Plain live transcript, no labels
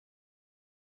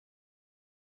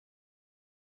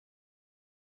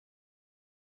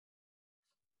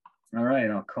All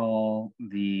right, I'll call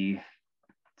the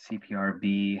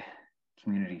CPRB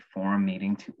Community Forum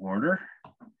meeting to order.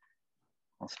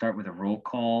 I'll start with a roll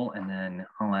call, and then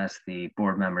I'll ask the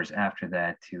board members after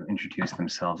that to introduce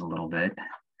themselves a little bit.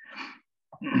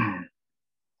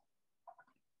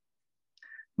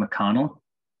 McConnell.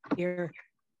 Here.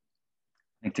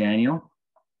 McDaniel.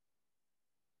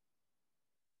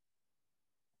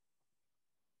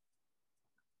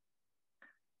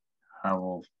 I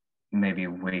will maybe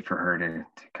wait for her to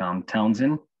come.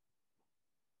 Townsend.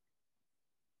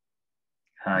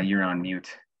 You're on mute.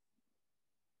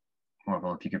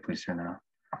 Orville, if you could please turn that on.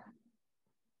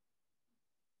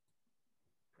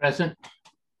 Present.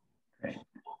 Great.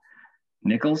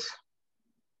 Nichols.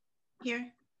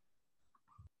 Here.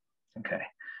 Okay.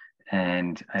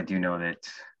 And I do know that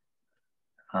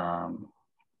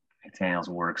Daniels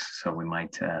works, so we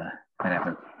might have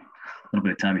a little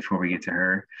bit of time before we get to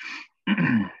her.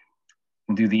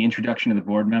 We'll do the introduction of the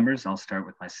board members. I'll start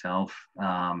with myself.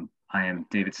 I am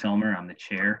David Selmer. I'm the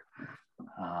chair.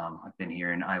 I've been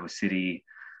here in Iowa City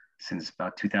since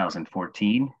about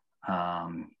 2014.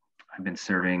 I've been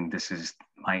serving, this is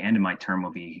my end of my term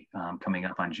will be coming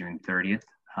up on June 30th.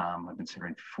 I've been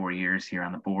serving for 4 years here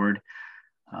on the board.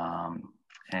 My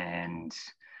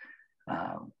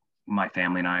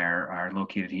family and I are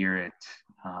located here at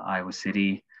Iowa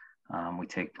City. We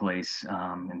take place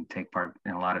and take part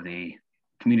in a lot of the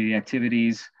community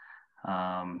activities,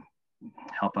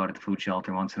 help out at the food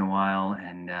shelter once in a while,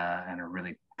 and are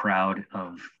really proud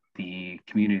of the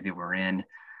community that we're in.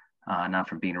 Not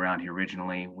from being around here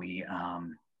originally. We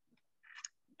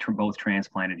both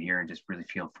transplanted here and just really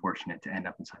feel fortunate to end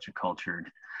up in such a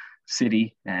cultured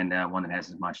city and one that has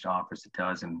as much to offer as it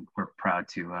does. And we're proud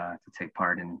to take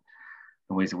part in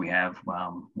the ways that we have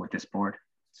with this board.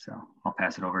 So I'll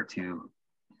pass it over to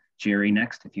Jerry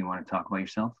next, if you want to talk about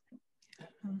yourself.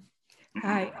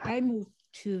 Hi, I moved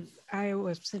to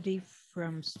Iowa City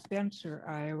from Spencer,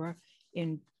 Iowa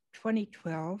in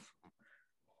 2012.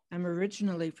 I'm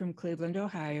originally from Cleveland,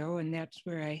 Ohio, and that's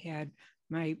where I had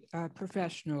my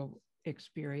professional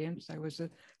experience. I was a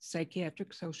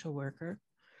psychiatric social worker.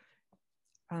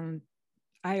 I'm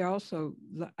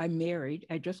married.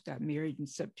 I just got married in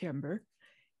September,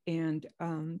 and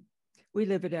we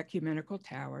live at Ecumenical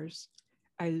Towers.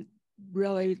 I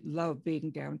really love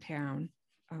being downtown.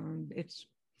 It's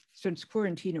since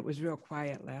quarantine, it was real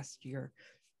quiet last year,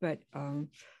 but I'm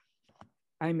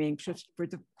anxious for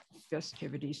the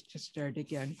festivities to start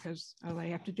again because all I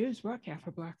have to do is walk half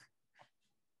a block.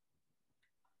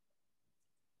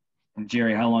 And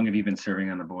Jerry, how long have you been serving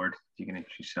on the board? You can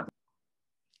introduce yourself.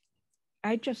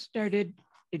 I just started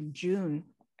in June,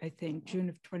 I think, June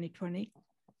of 2020.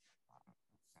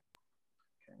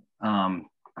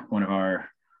 One of our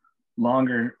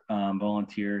longer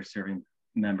volunteer serving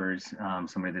members,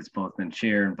 somebody that's both been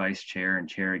chair and vice chair and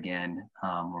chair again.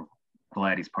 We're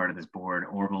glad he's part of this board.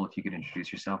 Orville, if you could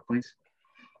introduce yourself, please.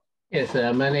 Yes,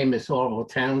 my name is Orville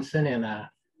Townsend, and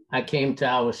I came to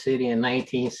Iowa City in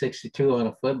 1962 on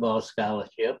a football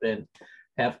scholarship. And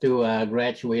after I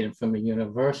graduated from the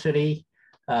university,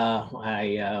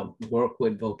 I worked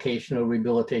with vocational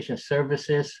rehabilitation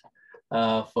services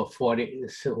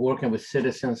working with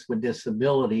citizens with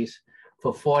disabilities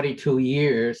for 42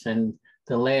 years. And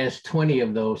the last 20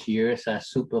 of those years, I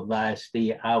supervised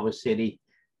the Iowa City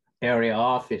area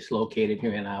office located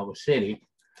here in Iowa City.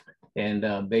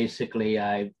 And basically,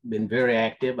 I've been very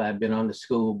active. I've been on the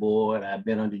school board. I've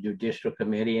been on the judicial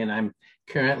committee, and I'm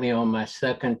currently on my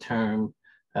second term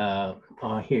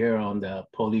here on the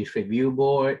police review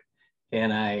board.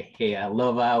 And I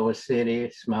love Iowa City.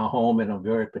 It's my home, and I'm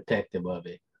very protective of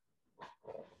it.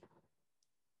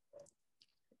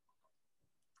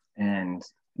 And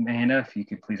Amanda, if you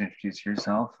could please introduce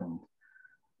yourself and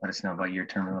let us know about your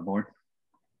term on the board.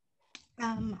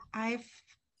 I've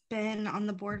been on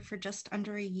the board for just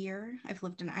under a year. I've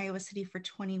lived in Iowa City for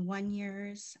 21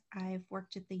 years. I've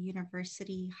worked at the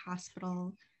University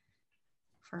Hospital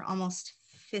for almost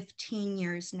 15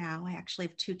 years now. I actually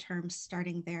have 2 terms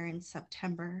starting there in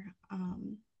September.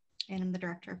 And I'm the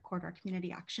director of Corridor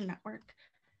Community Action Network.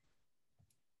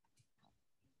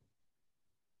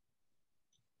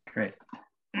 Great.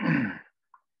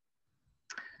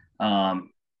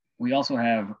 We also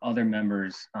have other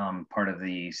members, part of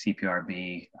the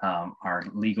CPRB, our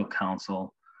legal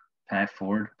counsel, Pat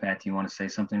Ford. Pat, do you want to say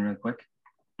something really quick?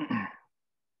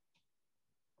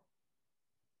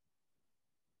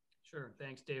 Sure,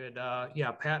 thanks, David.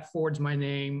 Yeah, Pat Ford's my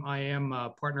name. I am a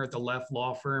partner at the Left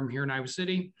Law Firm here in Iowa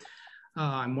City.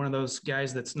 I'm one of those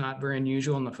guys that's not very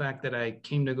unusual in the fact that I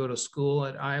came to go to school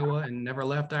at Iowa and never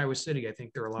left Iowa City. I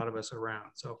think there are a lot of us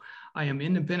around. So I am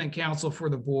independent counsel for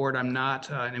the board. I'm not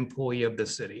an employee of the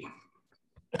city.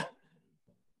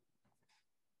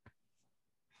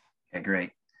 Okay,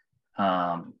 great.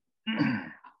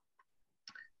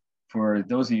 For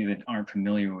those of you that aren't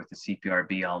familiar with the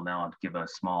CPRB, I'll now give a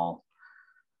small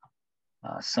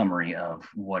summary of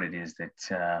what it is that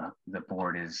the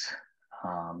board is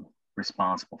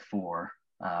responsible for.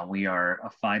 We are a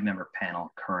 5-member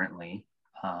panel currently.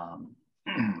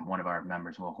 One of our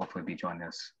members will hopefully be joining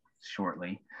us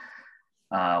shortly.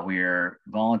 We are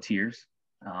volunteers.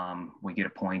 We get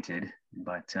appointed,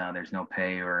 but there's no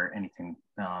pay or anything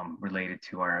related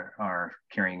to our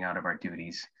carrying out of our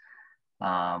duties.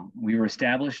 We were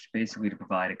established basically to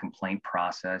provide a complaint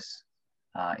process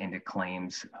into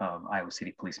claims of Iowa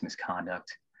City police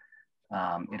misconduct.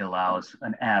 It allows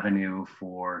an avenue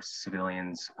for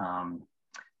civilians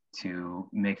to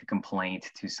make a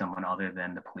complaint to someone other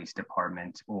than the police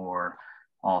department, or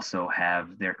also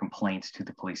have their complaints to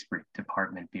the police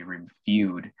department be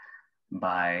reviewed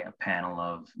by a panel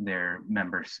of their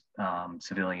members,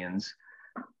 civilians,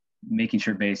 making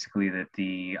sure basically that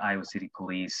the Iowa City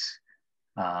Police,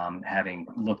 having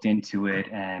looked into it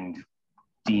and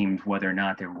deemed whether or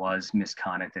not there was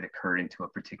misconduct that occurred into a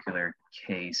particular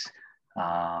case,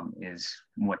 is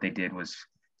what they did was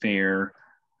fair,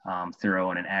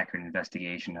 thorough, and an accurate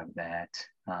investigation of that.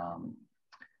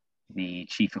 The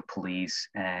chief of police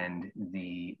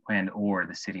or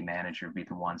the city manager would be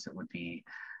the ones that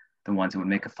would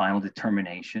make a final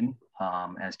determination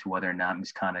as to whether or not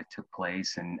misconduct took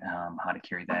place and how to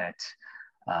carry that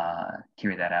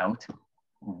out.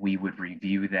 We would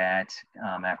review that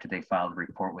after they filed a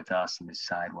report with us and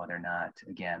decide whether or not,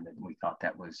 again, that we thought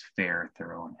that was fair,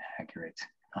 thorough, and accurate.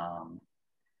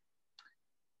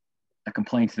 A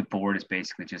complaint to the board is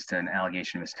basically just an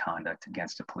allegation of misconduct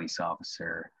against a police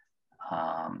officer.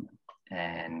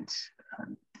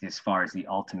 As far as the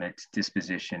ultimate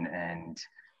disposition and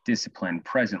discipline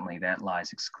presently, that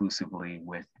lies exclusively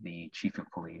with the chief of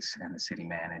police and the city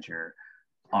manager.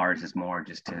 Ours is more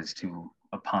just as to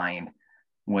opine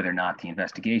whether or not the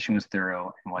investigation was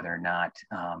thorough and whether or not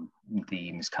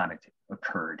the misconduct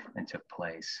occurred and took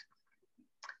place.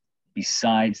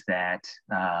 Besides that,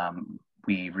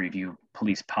 we review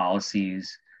police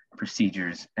policies,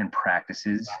 procedures, and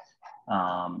practices.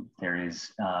 There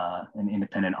is an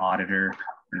independent auditor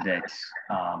that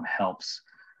helps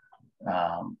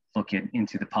look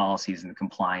into the policies and the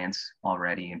compliance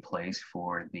already in place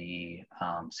for the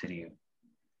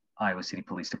Iowa City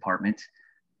Police Department.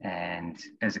 And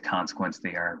as a consequence,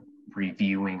 they are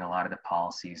reviewing a lot of the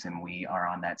policies, and we are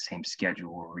on that same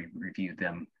schedule where we review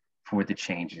them for the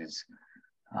changes.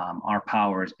 Our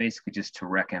power is basically just to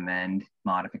recommend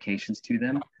modifications to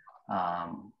them.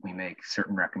 We make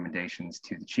certain recommendations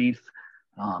to the chief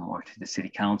or to the city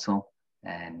council,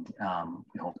 and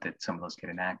we hope that some of those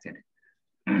get enacted.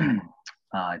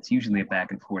 It's usually a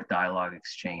back and forth dialogue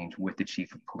exchange with the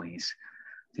chief of police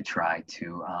to try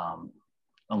to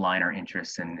align our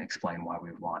interests and explain why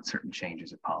we want certain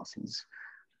changes of policies.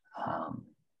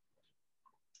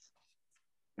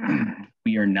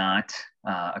 We are not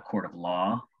a court of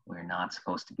law. We're not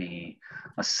supposed to be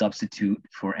a substitute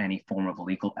for any form of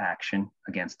legal action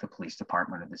against the police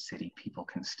department or the city. People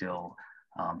can still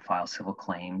file civil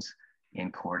claims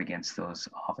in court against those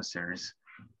officers.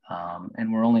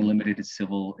 And we're only limited to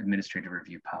civil administrative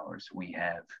review powers. We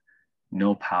have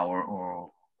no power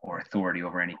or authority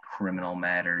over any criminal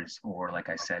matters, or, like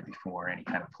I said before, any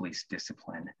kind of police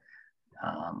discipline.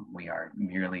 We are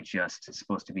merely just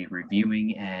supposed to be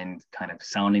reviewing and kind of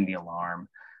sounding the alarm,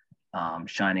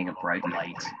 shining a bright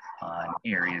light on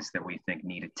areas that we think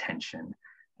need attention.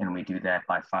 And we do that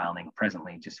by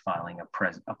presently filing a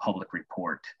public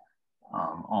report.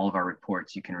 All of our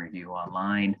reports you can review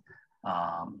online.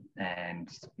 And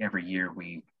every year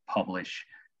we publish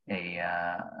the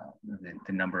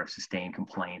number of sustained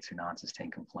complaints or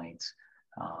non-sustained complaints,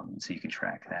 so you can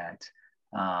track that.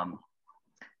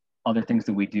 Other things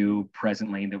that we do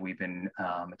presently that we've been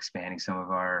expanding some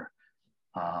of our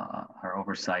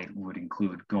oversight would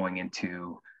include going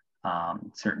into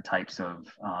certain types of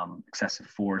excessive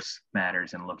force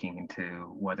matters and looking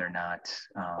into whether or not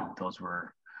those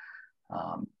were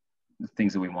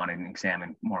things that we want to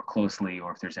examine more closely,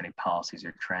 or if there's any policies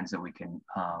or trends that we can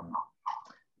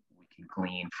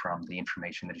glean from the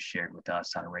information that is shared with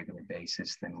us on a regular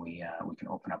basis, then we can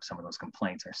open up some of those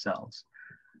complaints ourselves.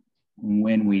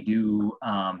 When we do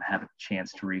have a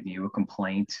chance to review a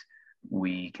complaint,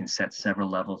 we can set several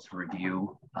levels of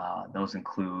review. Those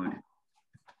include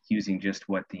using just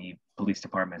what the police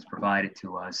department has provided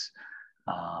to us,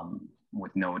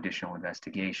 with no additional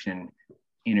investigation,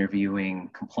 interviewing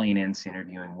complainants,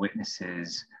 interviewing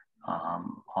witnesses,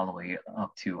 all the way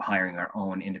up to hiring our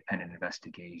own independent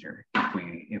investigator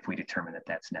if we determine that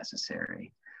that's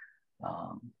necessary.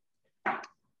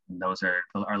 Those are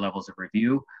our levels of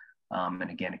review.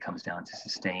 And again, it comes down to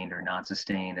sustained or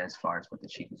non-sustained as far as what the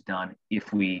chief has done.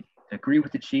 If we agree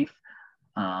with the chief,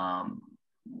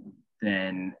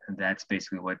 then that's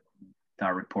basically what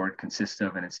our report consists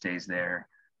of, and it stays there.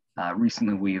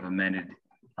 Recently, we have amended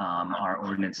our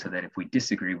ordinance so that if we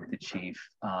disagree with the chief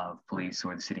of police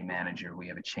or the city manager, we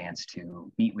have a chance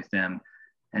to meet with them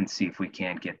and see if we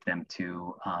can't get them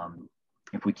to,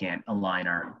 if we can't align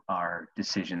our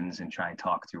decisions and try and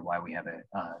talk through why we have a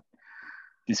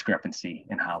discrepancy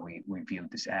in how we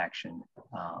viewed this action.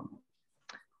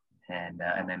 And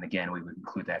then again, we would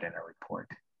include that in our report.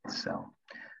 So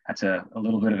that's a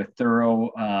little bit of a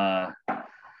thorough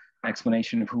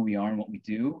explanation of who we are and what we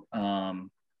do.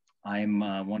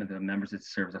 I'm one of the members that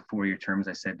serves a 4-year term, as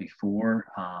I said before.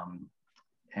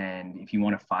 And if you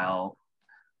want to file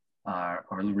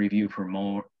or review for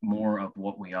more of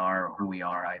what we are or who we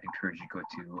are, I'd encourage you to go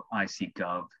to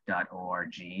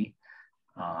icgov.org,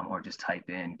 or just type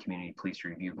in Community Police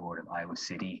Review Board of Iowa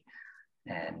City,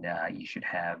 and you should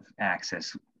have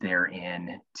access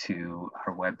therein to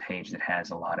our webpage that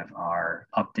has a lot of our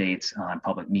updates on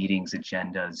public meetings,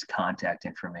 agendas, contact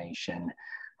information,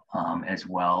 as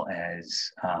well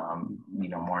as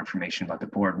more information about the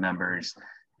board members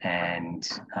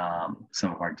and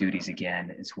some of our duties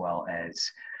again, as well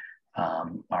as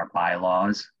our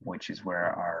bylaws, which is where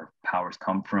our powers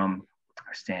come from,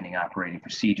 our standing operating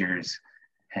procedures,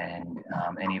 and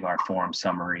any of our forum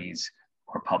summaries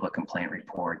or public complaint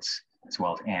reports, as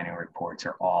well as annual reports,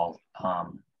 are all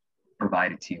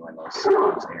provided to you in those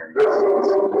areas.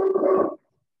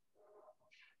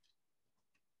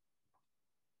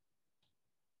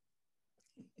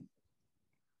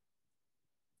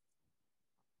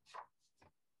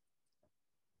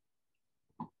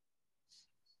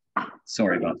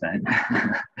 Sorry about that.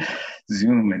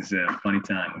 Zoom is a funny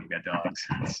time when you got dogs.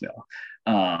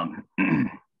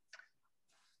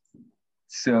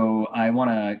 So I want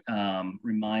to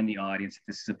remind the audience that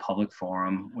this is a public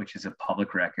forum, which is a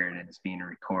public record, and it's being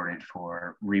recorded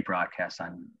for rebroadcast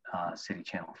on City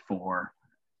Channel 4.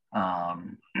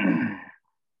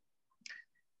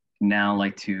 Now I'd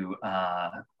like to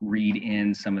read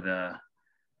in some of the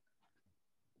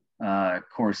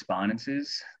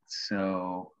correspondences.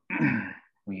 So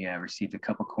we received a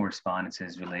couple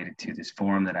correspondences related to this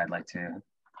forum that I'd like to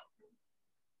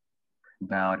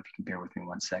about. If you can bear with me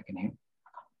 1 second here.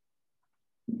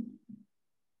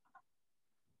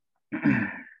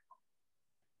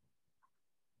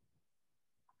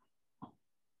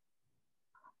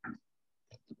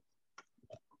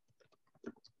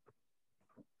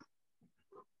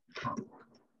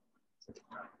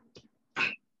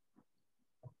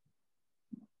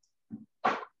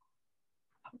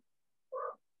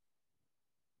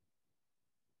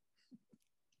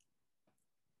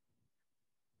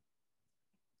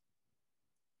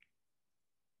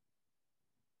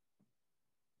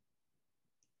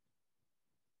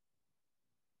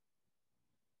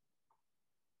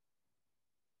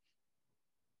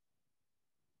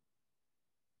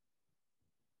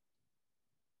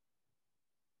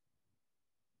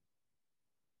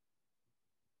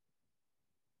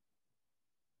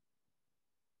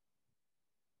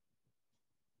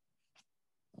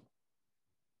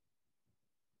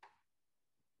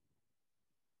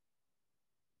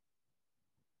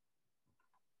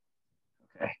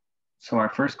 So our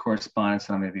first correspondence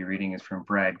I'm going to be reading is from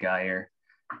Brad Geyer.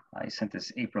 He sent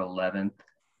this April 11th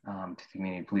to the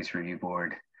Community Police Review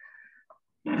Board.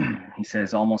 He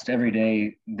says, almost every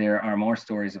day there are more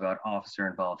stories about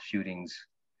officer-involved shootings,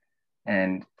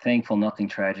 and thankful nothing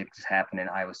tragic has happened in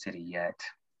Iowa City yet.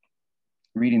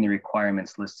 Reading the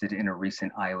requirements listed in a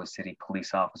recent Iowa City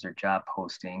police officer job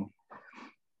posting,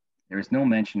 there is no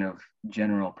mention of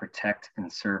general protect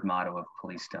and serve motto of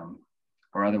policedom,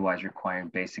 or otherwise requiring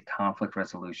basic conflict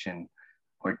resolution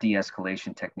or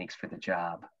de-escalation techniques for the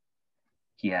job.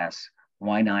 He asks,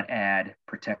 why not add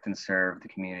protect and serve the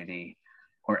community,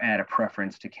 or add a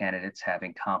preference to candidates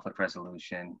having conflict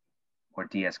resolution or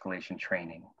de-escalation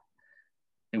training?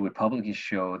 It would publicly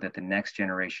show that the next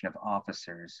generation of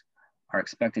officers are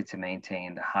expected to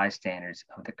maintain the high standards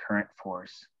of the current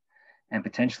force and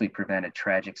potentially prevent a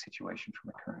tragic situation from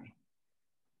occurring.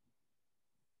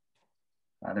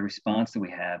 The response that we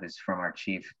have is from our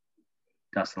chief,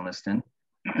 Dustin Liston.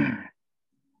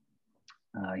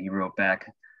 He wrote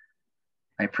back,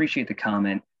 I appreciate the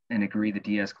comment and agree the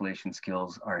de-escalation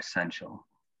skills are essential.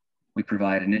 We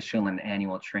provide initial and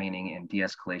annual training in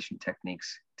de-escalation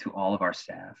techniques to all of our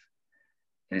staff.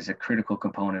 It is a critical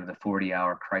component of the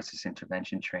 40-hour crisis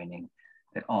intervention training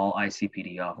that all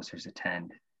ICPD officers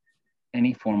attend.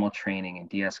 Any formal training in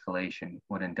de-escalation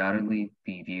would undoubtedly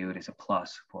be viewed as a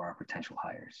plus for our potential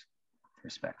hires.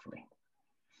 Respectfully.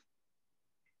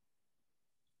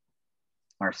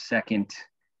 Our second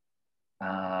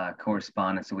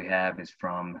correspondence that we have is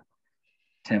from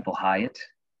Temple Hyatt,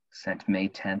 sent May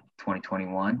 10th,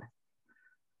 2021.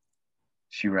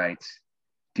 She writes,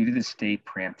 due to the state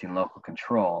preempting local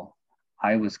control,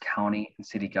 Iowa's county and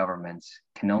city governments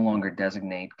can no longer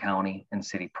designate county and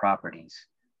city properties,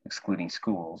 excluding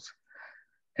schools,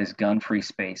 as gun-free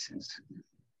spaces,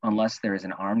 unless there is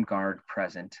an armed guard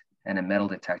present and a metal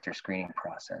detector screening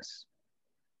process.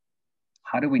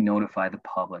 How do we notify the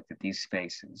public that these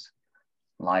spaces,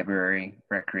 library,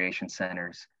 recreation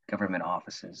centers, government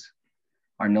offices,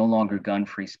 are no longer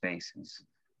gun-free spaces?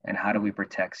 And how do we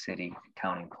protect city and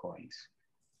county employees?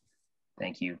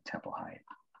 Thank you, Temple Hyatt.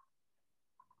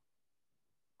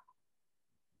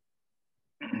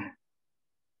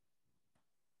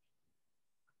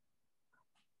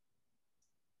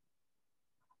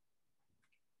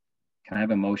 Can I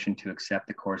have a motion to accept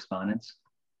the correspondence?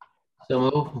 So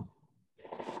move.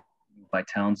 Moved by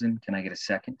Townsend. Can I get a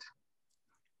second?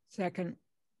 Second.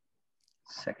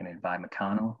 Seconded by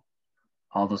McConnell.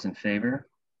 All those in favor,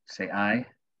 say aye.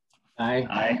 Aye.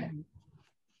 Aye.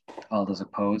 All those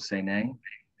opposed, say nay.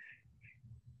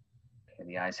 Okay,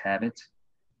 the ayes have it.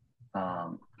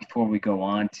 Before we go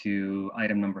on to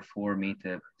item number 4, meet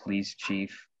the police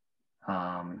chief.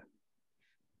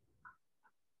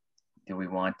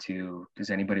 Does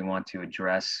anybody want to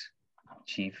address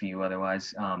Chief, you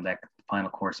otherwise, that final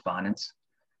correspondence?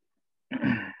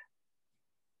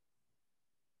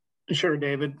 Sure,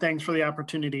 David. Thanks for the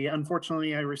opportunity.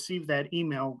 Unfortunately, I received that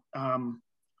email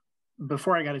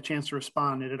before I got a chance to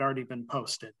respond. It had already been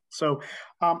posted. So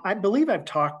I believe I've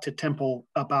talked to Temple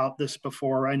about this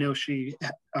before. I know she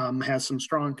has some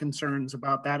strong concerns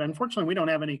about that. Unfortunately, we don't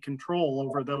have any control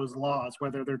over those laws,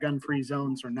 whether they're gun-free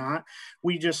zones or not.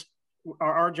 We just,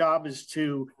 our job is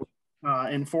to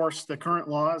enforce the current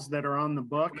laws that are on the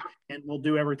book, and we'll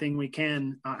do everything we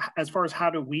can. As far as how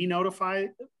do we notify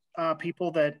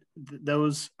people that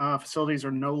those facilities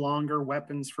are no longer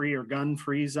weapons-free or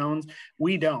gun-free zones,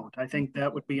 we don't. I think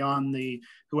that would be on the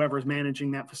whoever's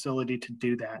managing that facility to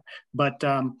do that. But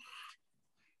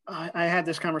I had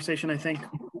this conversation, I think,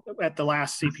 at the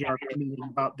last CPR meeting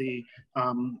about the,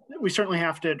 we certainly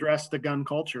have to address the gun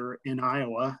culture in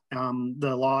Iowa.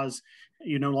 The laws,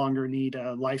 you no longer need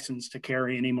a license to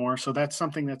carry anymore. So that's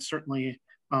something that's certainly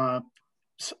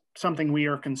something we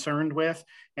are concerned with,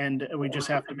 and we just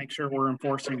have to make sure we're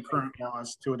enforcing current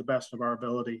laws to the best of our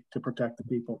ability to protect the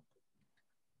people.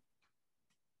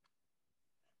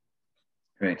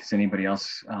 Great. Does anybody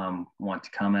else want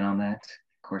to comment on that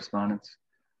correspondence?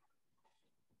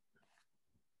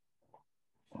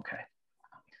 Okay.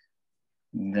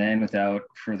 Then without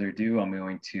further ado, I'm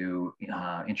going to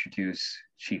introduce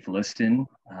Chief Liston.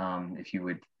 If you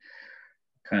would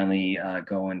kindly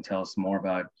go and tell us more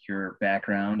about your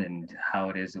background and how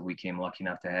it is that we came lucky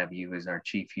enough to have you as our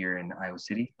chief here in Iowa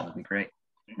City, that would be great.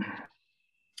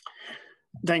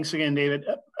 Thanks again, David.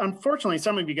 Unfortunately,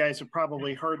 some of you guys have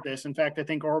probably heard this. In fact, I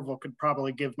think Orville could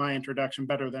probably give my introduction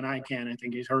better than I can. I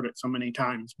think he's heard it so many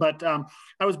times. But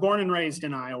I was born and raised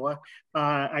in Iowa.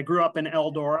 I grew up in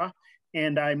Eldora,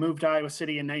 and I moved to Iowa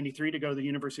City in '93 to go to the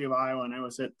University of Iowa, and I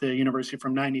was at the university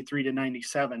from '93 to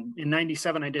 '97. In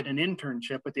 '97, I did an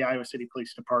internship with the Iowa City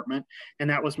Police Department, and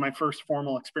that was my first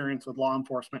formal experience with law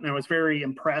enforcement. And I was very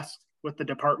impressed with the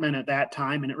department at that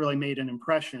time, and it really made an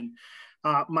impression.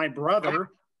 My brother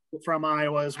from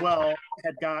Iowa as well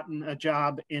had gotten a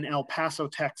job in El Paso,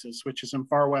 Texas, which is in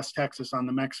far west Texas on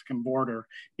the Mexican border,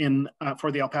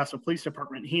 for the El Paso Police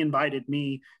Department. He invited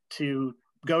me to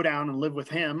go down and live with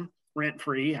him,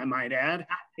 rent-free, I might add,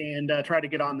 and try to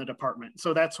get on the department.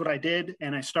 So that's what I did,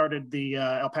 and I started the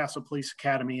El Paso Police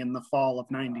Academy in the fall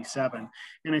of '97.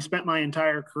 And I spent my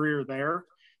entire career there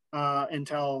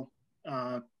until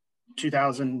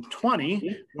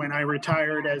 2020, when I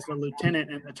retired as a lieutenant.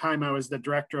 At the time, I was the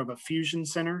director of a fusion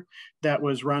center that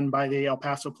was run by the El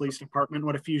Paso Police Department.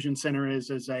 What a fusion center is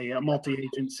a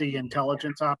multi-agency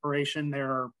intelligence operation.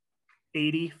 There are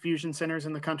 80 fusion centers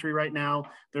in the country right now.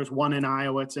 There's one in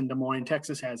Iowa. It's in Des Moines.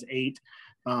 Texas has 8.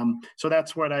 So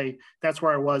that's where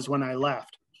I was when I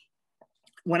left.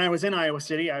 When I was in Iowa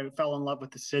City, I fell in love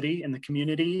with the city and the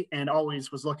community, and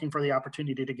always was looking for the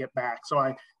opportunity to get back. So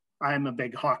I I'm a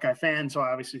big Hawkeye fan, so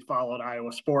I obviously followed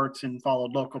Iowa sports and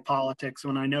followed local politics.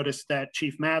 When I noticed that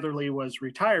Chief Matherly was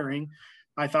retiring,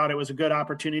 I thought it was a good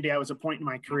opportunity. I was at a point in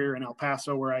my career in El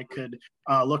Paso where I could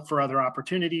look for other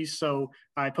opportunities. So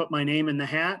I put my name in the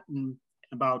hat, and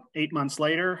about 8 months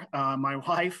later, my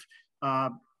wife,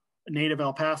 native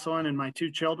El Pasoan, and my 2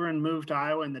 children moved to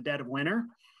Iowa in the dead of winter.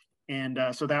 And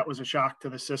so that was a shock to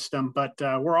the system, but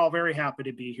we're all very happy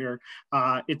to be here.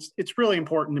 It's really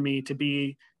important to me to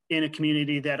be in a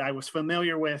community that I was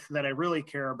familiar with, that I really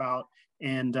care about.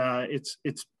 And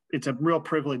it's a real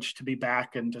privilege to be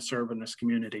back and to serve in this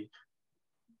community.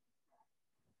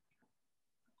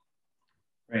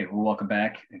 Great, well, welcome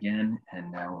back again,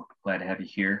 and we're glad to have you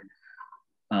here.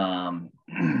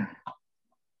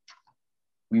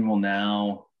 We will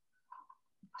now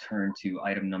turn to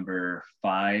item number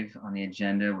 5 on the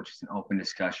agenda, which is an open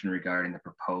discussion regarding the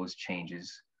proposed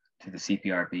changes to the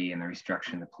CPRB and the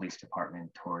restructuring of the police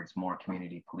department towards more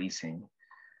community policing.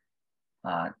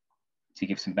 To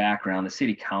give some background, the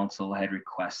City Council had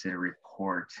requested a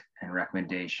report and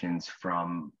recommendations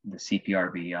from the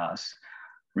CPRB, us,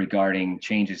 regarding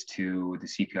changes to the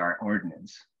CPR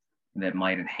ordinance that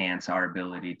might enhance our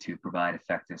ability to provide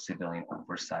effective civilian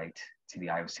oversight to the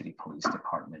Iowa City Police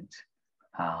Department.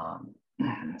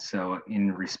 So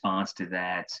in response to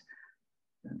that,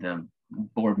 the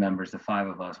board members, the 5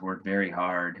 of us, worked very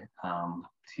hard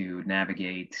to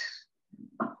navigate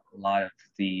a lot of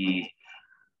the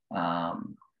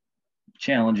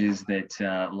challenges that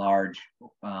large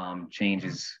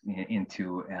changes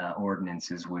into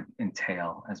ordinances would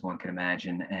entail, as one can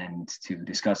imagine, and to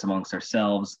discuss amongst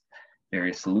ourselves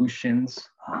various solutions,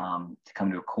 to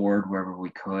come to accord wherever we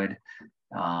could.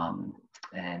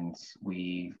 And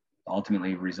we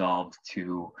ultimately resolved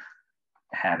to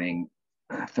having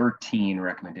 13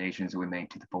 recommendations that we made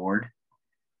to the board.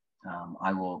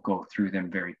 I will go through them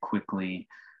very quickly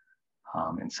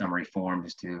in summary form,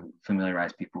 just to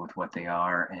familiarize people with what they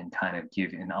are and kind of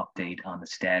give an update on the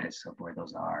status of where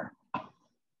those are.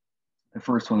 The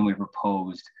first one we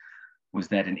proposed was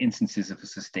that in instances of a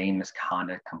sustained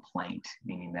misconduct complaint,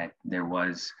 meaning that there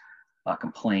was a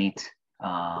complaint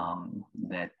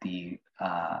that the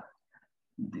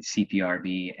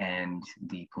CPRB and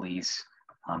the police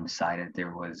decided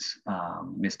there was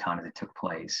misconduct that took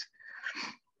place.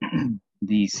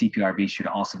 The CPRB should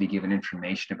also be given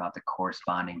information about the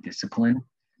corresponding discipline,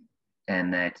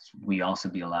 and that we also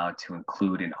be allowed to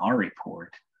include in our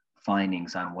report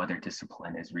findings on whether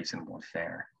discipline is reasonable and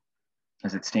fair.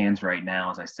 As it stands right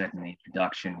now, as I said in the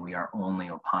introduction, we are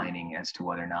only opining as to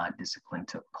whether or not discipline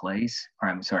took place, or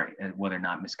I'm sorry, whether or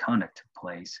not misconduct took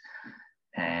place,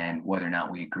 and whether or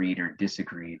not we agreed or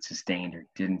disagreed, sustained or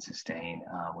didn't sustain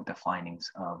with the findings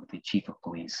of the chief of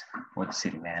police or the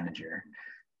city manager.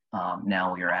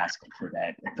 Now we are asking for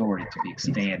that authority to be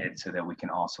expanded so that we can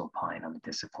also opine on the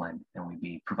discipline, and we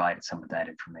be provided some of that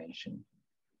information.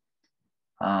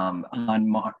 On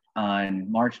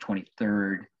March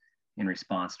 23rd, in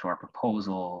response to our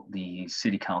proposal, the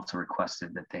City Council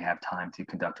requested that they have time to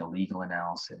conduct a legal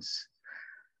analysis.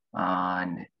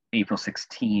 On April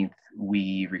 16th,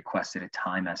 we requested a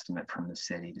time estimate from the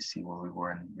city to see where we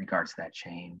were in regards to that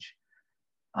change.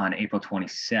 On April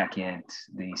 22nd,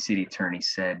 the city attorney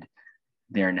said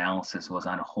their analysis was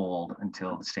on hold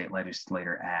until the state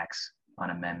legislature acts on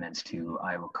amendments to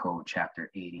Iowa Code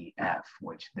Chapter 80F,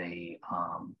 which they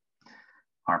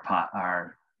are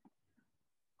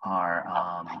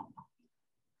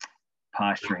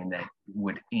posturing that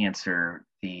would answer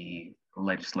the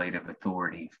legislative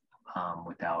authority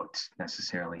without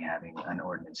necessarily having an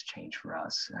ordinance change for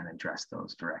us and address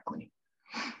those directly.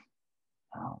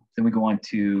 Then we go on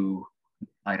to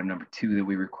item number 2 that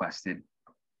we requested,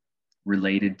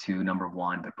 related to number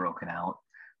 1, but broken out.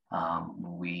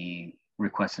 We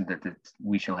requested that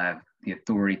we shall have the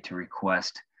authority to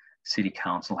request City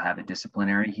Council have a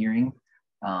disciplinary hearing.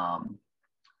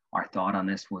 Our thought on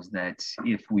this was that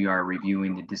if we are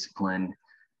reviewing the discipline,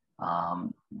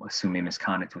 assuming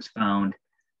misconduct was found,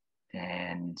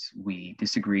 and we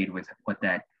disagreed with what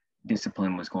that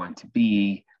discipline was going to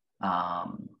be,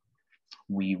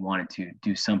 we wanted to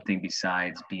do something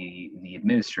besides be the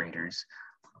administrators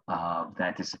of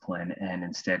that discipline, and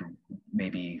instead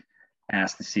maybe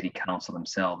ask the City Council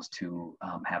themselves to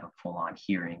have a full-on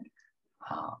hearing,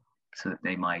 so that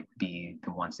they might be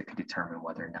the ones that could determine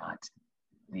whether or not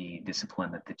the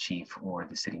discipline that the chief or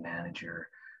the city manager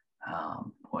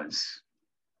was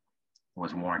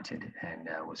warranted and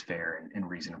was fair and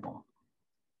reasonable.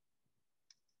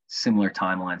 Similar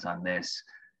timelines on this.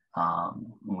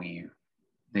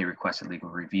 They requested legal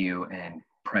review, and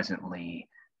presently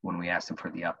when we asked them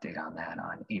for the update on that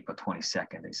on April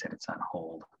 22nd, they said it's on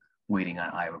hold, waiting on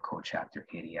Iowa Code Chapter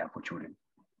 80F, which would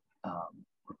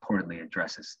reportedly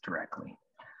address us directly.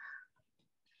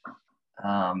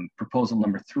 Proposal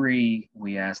number 3,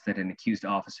 we asked that an accused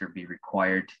officer be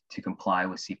required to comply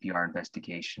with CPR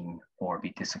investigation or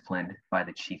be disciplined by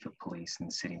the chief of police and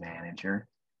the city manager.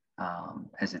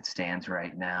 As it stands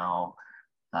right now,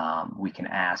 we can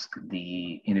ask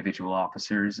the individual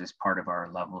officers as part of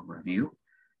our level of review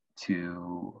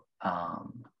to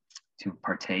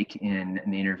partake in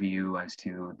an interview as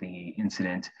to the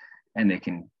incident, and they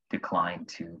can decline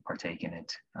to partake in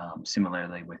it.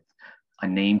 Similarly with a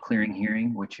name clearing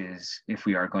hearing, which is if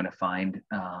we are going to find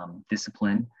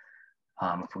discipline,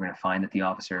 if we're going to find that the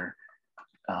officer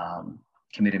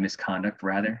committed misconduct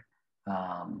rather,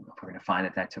 if we're going to find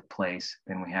that that took place,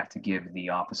 then we have to give the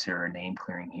officer a name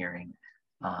clearing hearing.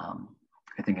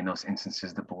 I think in those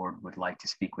instances, the board would like to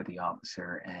speak with the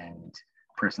officer, and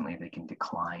personally, they can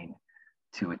decline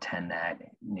to attend that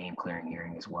name clearing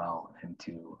hearing as well and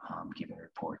to give a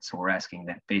report. So we're asking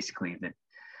that basically that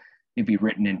it be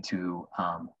written into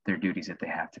their duties that they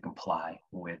have to comply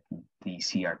with the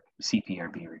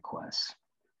CPRB requests.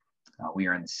 We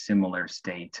are in a similar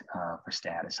state for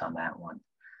status on that one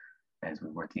as we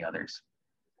were with the others.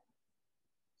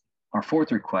 Our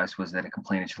 4th request was that a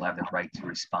complainant shall have the right to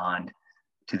respond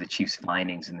to the chief's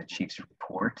findings in the chief's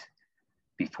report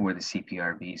before the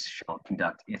CPRB shall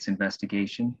conduct its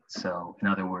investigation. So in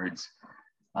other words,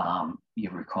 you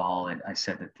recall it, I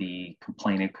said that the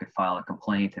complainant could file a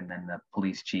complaint and then the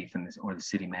police chief and or the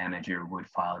city manager would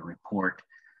file a report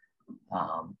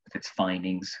with its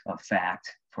findings of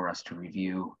fact for us to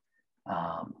review.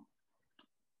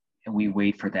 And we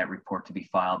wait for that report to be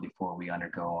filed before we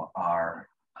undergo our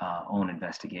own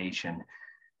investigation.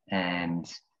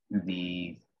 And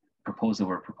the proposal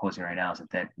we're proposing right now is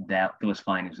that those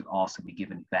findings would also be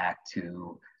given back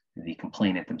to the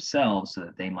complainant themselves so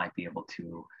that they might be able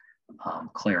to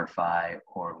clarify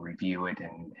or review it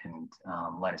and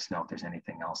let us know if there's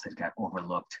anything else that got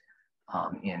overlooked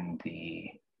in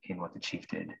what the chief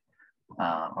did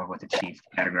or what the chief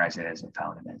categorized it as and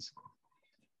found it as.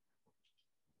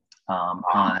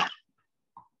 On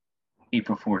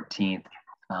April 14th,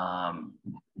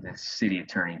 the city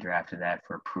attorney drafted that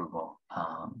for approval.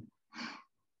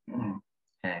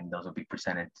 And those will be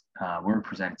presented, were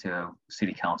presented to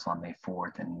City Council on May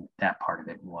 4th, and that part of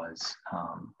it was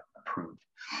approved.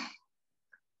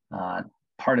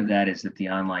 Part of that is that the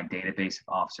online database of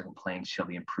officer complaints shall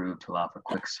be improved to allow for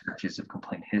quick searches of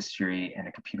complaint history and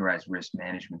a computerized risk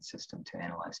management system to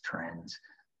analyze trends.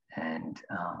 And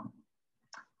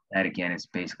that again is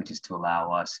basically just to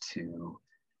allow us to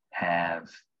have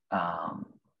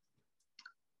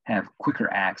quicker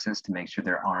access to make sure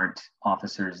there aren't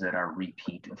officers that are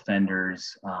repeat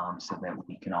offenders, so that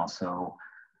we can also,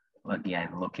 again,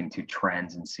 look into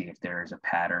trends and see if there is a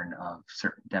pattern of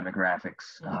certain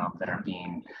demographics that are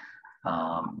being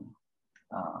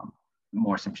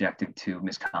more subjected to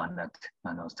misconduct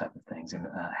and those type of things. And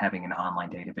having an online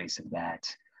database of that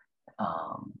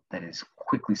that is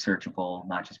quickly searchable,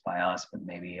 not just by us, but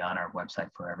maybe on our website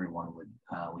for everyone would,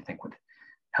 we think would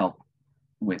help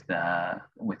with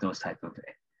those type of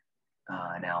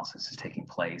analysis is taking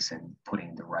place and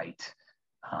putting the right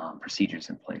procedures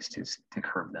in place to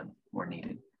curb them where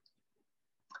needed.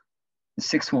 The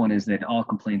 6th one is that all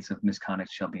complaints of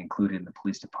misconduct shall be included in the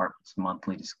police department's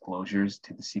monthly disclosures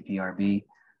to the CPRB.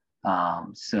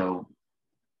 So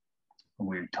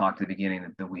we talked at the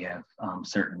beginning that we have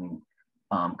certain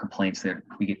complaints that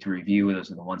we get to review.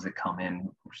 Those are the ones that come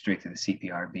in straight to the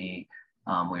CPRB.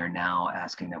 We are now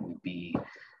asking that we be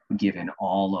given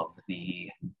all of the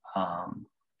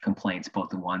complaints, both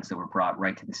the ones that were brought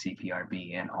right to the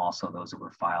CPRB and also those that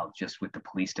were filed just with the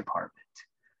police department.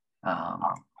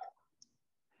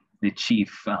 The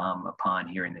chief, upon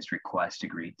hearing this request,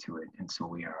 agreed to it, and so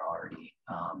we are already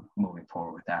moving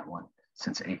forward with that one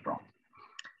since April.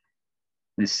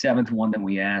 The 7th one that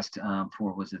we asked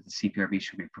for was that the CPRB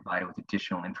should be provided with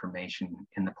additional information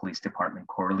in the police department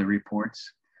quarterly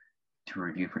reports to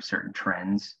review for certain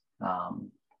trends.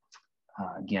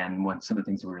 Again, some of the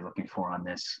things that we were looking for on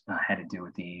this had to do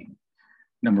with the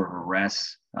number of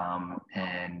arrests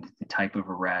and the type of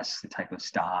arrests, the type of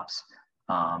stops,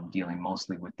 dealing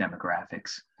mostly with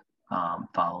demographics,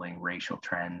 following racial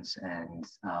trends and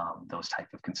those type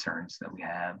of concerns that we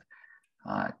have.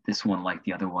 This one, like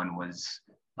the other one, was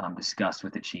discussed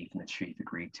with the chief, and the chief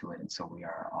agreed to it, and so we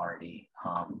are already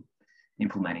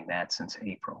implementing that since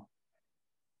April.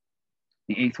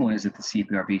 The 8th one is that the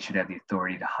CPRB should have the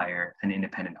authority to hire an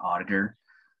independent auditor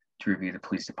to review the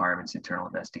police department's internal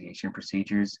investigation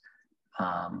procedures.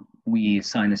 we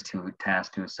assigned this to a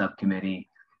task to a subcommittee.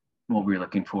 What we were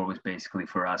looking for was basically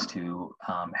for us to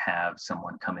have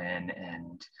someone come in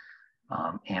and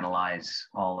analyze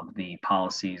all of the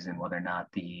policies and whether or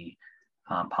not the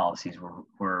policies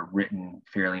were written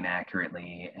fairly and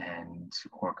accurately, and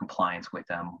or compliance with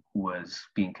them was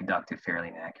being conducted fairly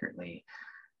and accurately.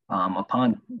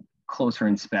 Upon closer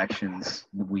inspections,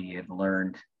 we have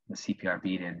learned, the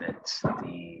CPRB did, that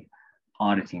the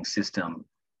auditing system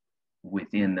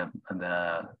within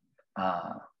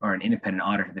or an independent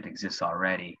auditor that exists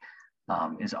already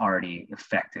is already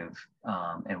effective,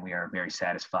 and we are very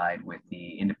satisfied with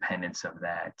the independence of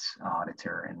that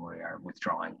auditor, and we are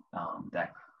withdrawing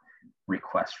that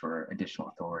request for additional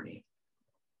authority.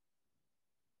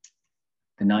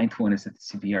 The ninth one is that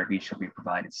the CPRB shall be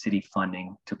provided city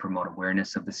funding to promote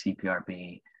awareness of the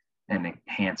CPRB and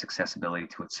enhance accessibility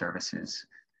to its services.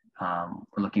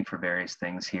 We're looking for various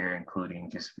things here, including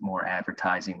just more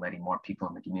advertising, letting more people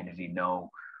in the community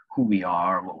know who we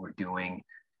are, what we're doing,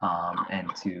 and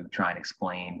to try and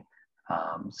explain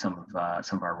some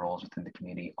of our roles within the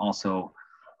community. Also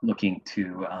looking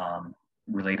to,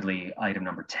 relatedly, item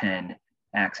number 10,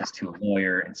 access to a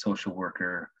lawyer and social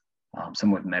worker,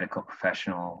 some with medical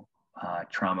professional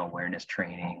trauma awareness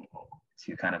training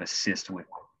to kind of assist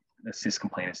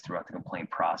complainants throughout the complaint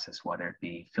process, whether it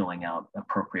be filling out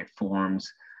appropriate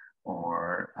forms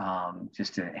or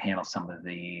just to handle some of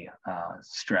the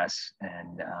stress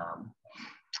and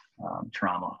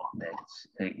trauma that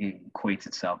it equates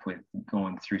itself with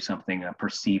going through something, a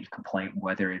perceived complaint,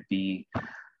 whether it be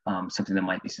something that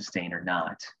might be sustained or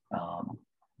not.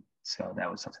 So that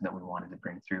was something that we wanted to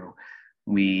bring through.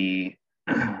 We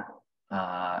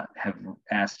have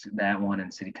asked that one,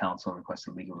 and City Council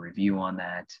requested legal review on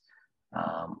that.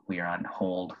 We are on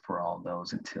hold for all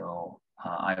those until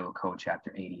Iowa Code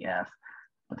Chapter 80F.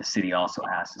 But the city also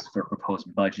asked us for a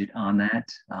proposed budget on that,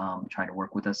 trying to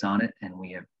work with us on it. And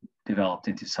we have developed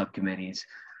into subcommittees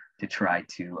to try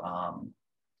to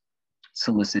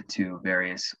solicit to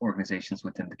various organizations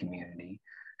within the community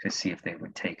to see if they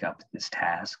would take up this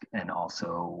task, and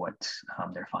also what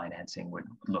their financing would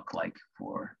look like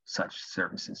for such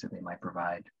services that they might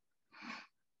provide.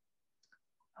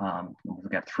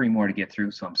 We've got 3 more to get through,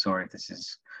 so I'm sorry if this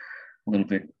is a little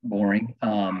bit boring.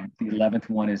 The 11th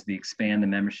one is the expand the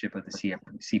membership of the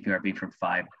CPRB from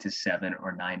 5 to 7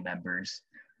 or 9 members.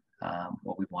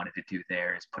 What we wanted to do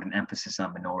there is put an emphasis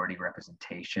on minority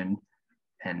representation,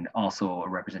 and also a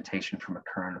representation from a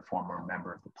current or former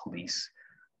member of the police,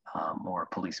 or a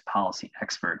police policy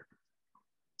expert.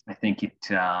 I think it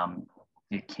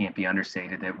can't be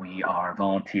understated that we are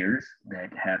volunteers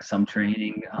that have some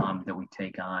training that we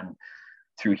take on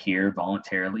through here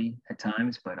voluntarily at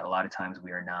times, but a lot of times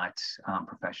we are not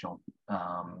professional.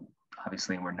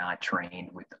 Obviously, we're not trained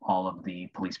with all of the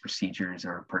police procedures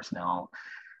or personnel.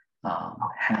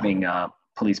 Having a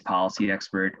police policy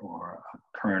expert or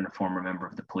a current or former member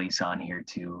of the police on here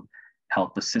to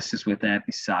help assist us with that,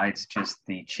 besides just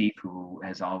the chief, who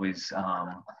has always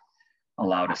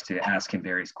allowed us to ask him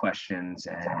various questions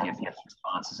and give him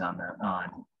responses on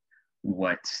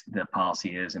what the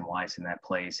policy is and why it's in that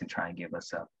place, and try and give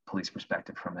us a police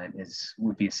perspective from it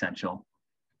would be essential.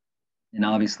 And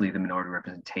obviously the minority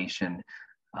representation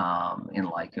in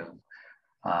like of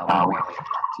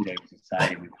today's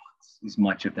society, we want as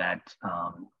much of that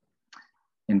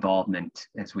involvement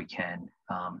as we can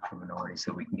from minorities,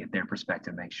 so we can get their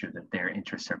perspective, make sure that their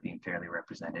interests are being fairly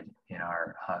represented in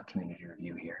our community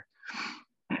review here.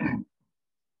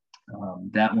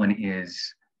 That one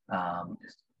is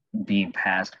being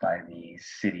passed by the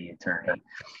city attorney.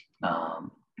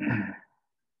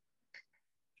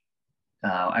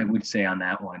 I would say on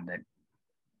that one that,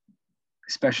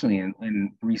 especially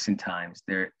in recent times,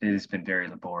 it has been very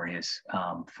laborious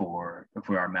for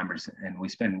our members, and we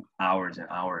spend hours and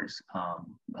hours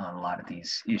on a lot of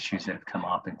these issues that have come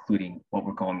up, including what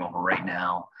we're going over right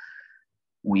now.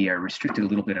 We are restricted a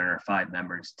little bit on our 5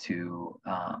 members to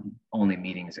only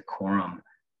meeting as a quorum,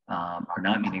 or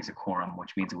not meeting as a quorum,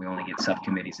 which means that we only get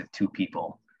subcommittees of 2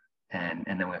 people, and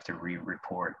then we have to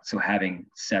re-report. So having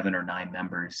 7 or 9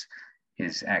 members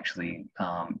is actually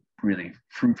really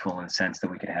fruitful in the sense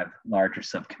that we could have larger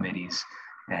subcommittees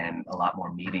and a lot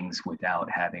more meetings without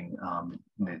having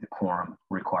the quorum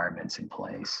requirements in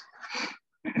place.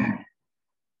 The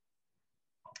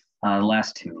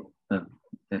last 2, the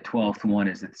 12th one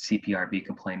is that the CPRB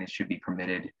complainants should be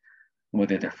permitted,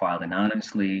 whether they're filed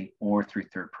anonymously or through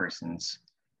third persons,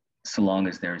 so long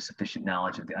as there is sufficient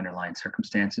knowledge of the underlying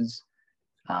circumstances.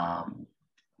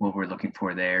 What we're looking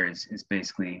for there is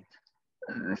basically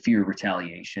the fear of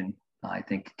retaliation I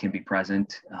think can be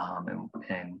present,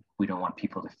 and we don't want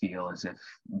people to feel as if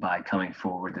by coming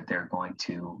forward that they're going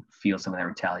to feel some of that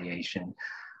retaliation,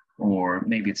 or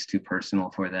maybe it's too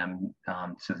personal for them,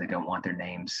 so they don't want their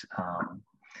names on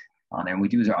there. And we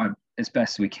do as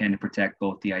best we can to protect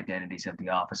both the identities of the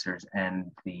officers and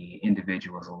the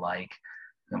individuals alike.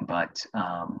 But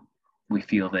we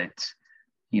feel that,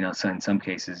 so in some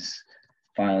cases,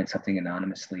 filing something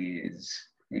anonymously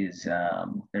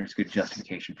there's good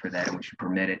justification for that, and we should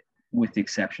permit it, with the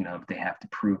exception of they have to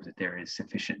prove that there is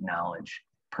sufficient knowledge,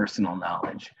 personal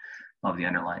knowledge of the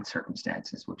underlying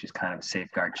circumstances, which is kind of a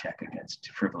safeguard check against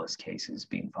frivolous cases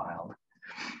being filed.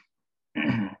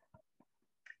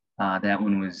 That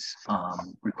one was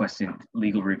requested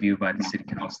legal review by the City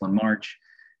Council in March.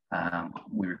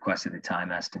 We requested a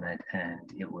time estimate, and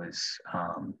it was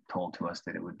told to us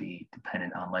that it would be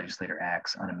dependent on legislator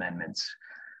acts on amendments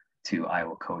to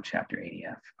Iowa Code Chapter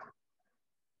 80F.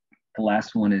 The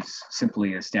last one is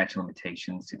simply a statute of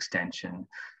limitations extension.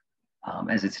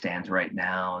 As it stands right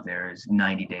now, there's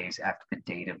 90 days after the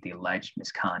date of the alleged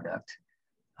misconduct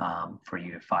for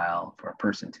a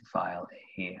person to file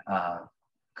a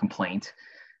complaint.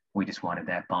 We just wanted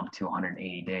that bumped to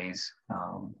 180 days,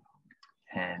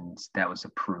 and that was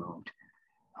approved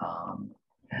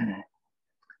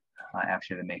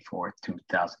after the May 4th,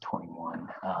 2021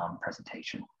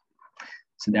 presentation.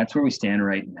 So that's where we stand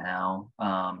right now.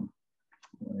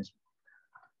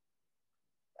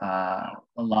 A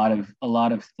lot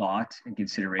of thought and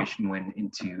consideration went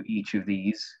into each of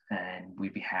these, and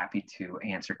we'd be happy to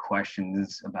answer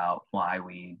questions about why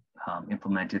we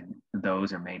implemented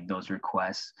those or made those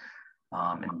requests,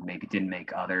 and maybe didn't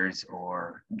make others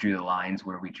or drew the lines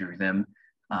where we drew them.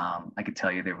 I could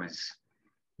tell you there was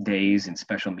days and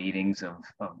special meetings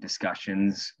of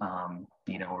discussions,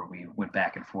 where we went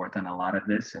back and forth on a lot of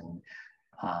this, and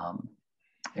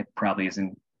it probably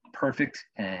isn't perfect,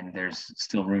 and there's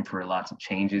still room for lots of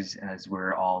changes as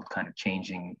we're all kind of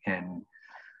changing in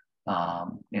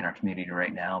our community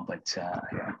right now. But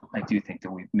I do think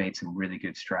that we've made some really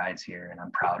good strides here, and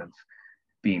I'm proud of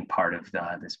being part of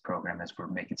this program as we're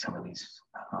making some of these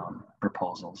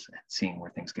proposals and seeing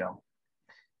where things go.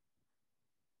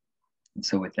 And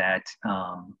so with that,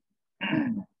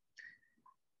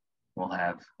 we'll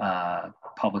have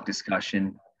public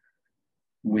discussion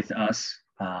with us.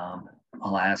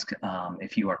 I'll ask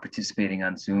if you are participating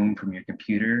on Zoom from your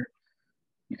computer,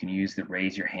 you can use the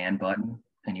raise your hand button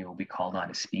and you will be called on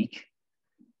to speak.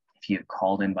 If you have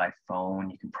called in by phone,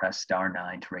 you can press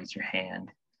 *9 to raise your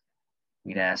hand.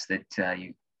 We'd ask that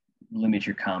you limit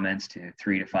your comments to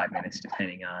 3 to 5 minutes,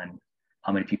 depending on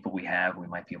how many people we have. We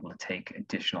might be able to take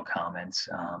additional comments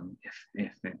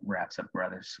if it wraps up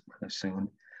rather soon.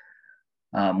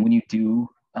 When you do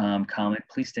comment,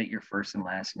 please state your first and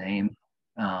last name,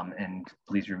 and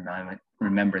please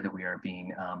remember that we are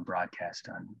being broadcast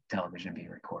on television, being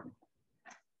recorded.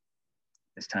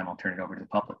 This time I'll turn it over to the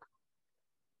public.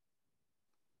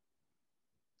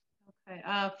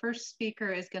 Okay, first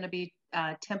speaker is going to be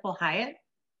Temple Hyatt.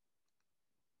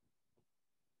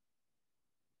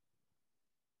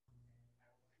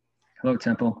 Hello,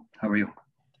 Temple. How are you?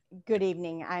 Good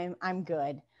evening. I'm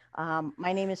good.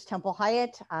 My name is Temple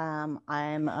Hyatt.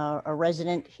 I'm a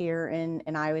resident here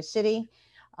in Iowa City.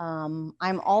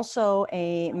 I'm also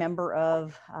a member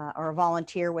of or a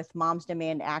volunteer with Moms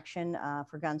Demand Action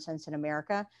for Gun Sense in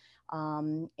America.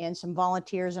 And some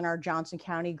volunteers in our Johnson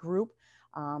County group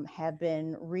have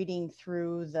been reading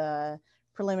through the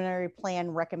preliminary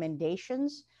plan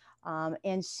recommendations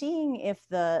and seeing if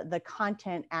the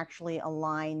content actually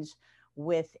aligns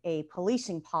with a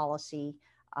policing policy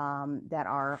that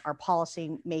our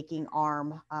policy making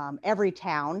arm, Every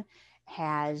Town,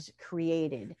 has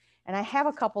created. And I have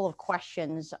a couple of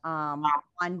questions on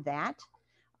that.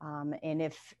 And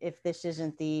if this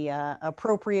isn't the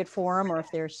appropriate forum, or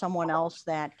if there's someone else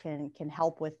that can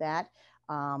help with that,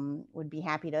 would be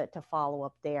happy to follow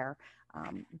up there.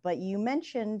 But you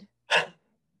mentioned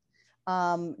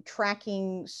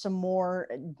tracking some more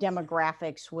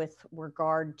demographics with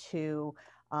regard to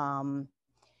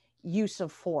use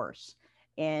of force.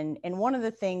 And one of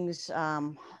the things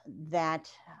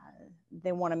that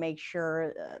they want to make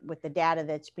sure with the data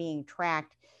that's being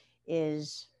tracked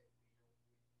is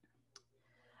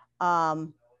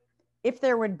if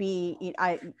there would be,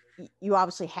 you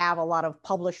obviously have a lot of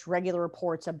published regular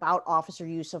reports about officer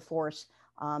use of force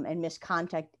and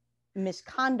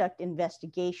misconduct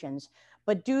investigations,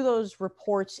 but do those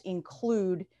reports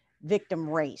include victim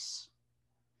race?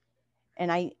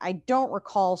 And I don't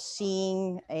recall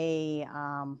seeing a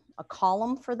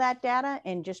column for that data,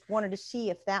 and just wanted to see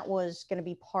if that was going to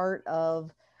be part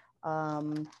of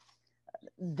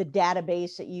the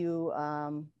database that you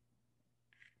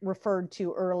referred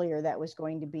to earlier that was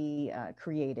going to be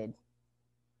created.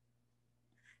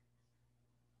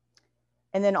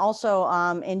 And then also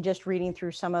in just reading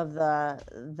through some of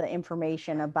the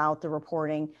information about the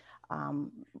reporting,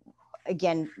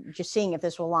 again, just seeing if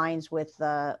this aligns with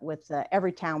the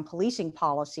Everytown policing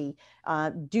policy,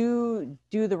 do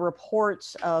the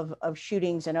reports of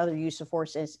shootings and other use of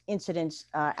force incidents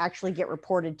actually get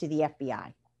reported to the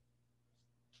FBI?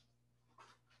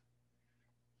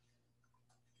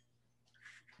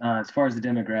 As far as the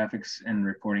demographics and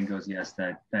reporting goes, yes,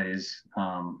 that is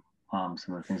some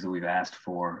of the things that we've asked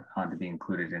for to be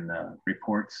included in the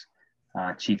reports.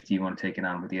 Chief, do you want to take it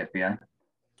on with the FBI?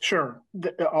 Sure.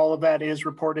 All of that is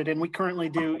reported, and we currently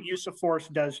do. Use of force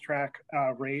does track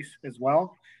race as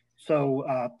well.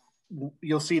 So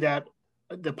you'll see that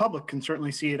the public can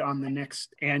certainly see it on the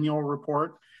next annual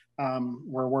report.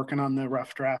 We're working on the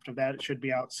rough draft of that. It should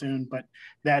be out soon, but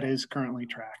that is currently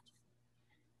tracked.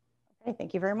 Okay,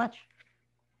 thank you very much.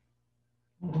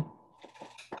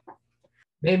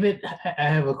 David, I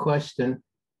have a question.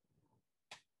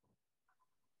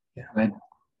 Yeah. Go ahead.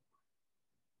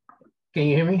 Can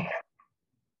you hear me?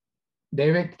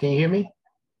 David, can you hear me?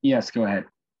 Yes, go ahead.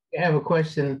 I have a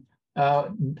question.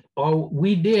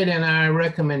 We did in our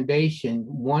recommendation,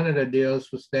 one of the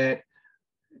deals was that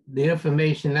the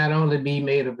information not only be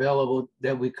made available,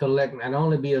 that we collect, not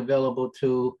only be available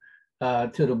to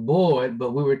the board,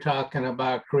 but we were talking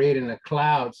about creating a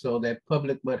cloud so that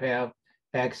public would have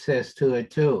access to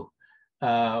it too.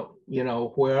 You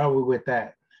know, where are we with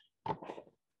that?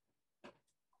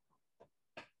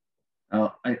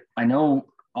 I know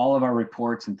all of our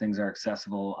reports and things are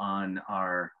accessible on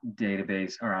our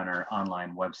database or on our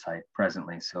online website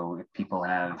presently. So if people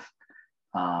have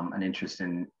an interest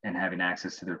in having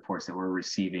access to the reports that we're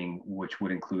receiving, which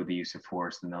would include the use of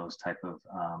force and those type of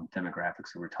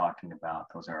demographics that we're talking about,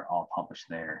 those are all published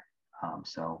there.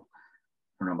 So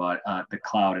I don't know about the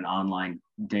cloud and online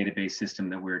database system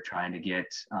that we're trying to get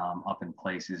up in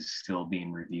place is still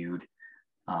being reviewed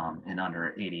and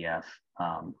under ADF.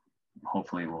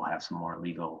 Hopefully we'll have some more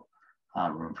legal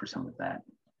room for some of that.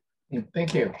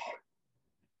 Thank you.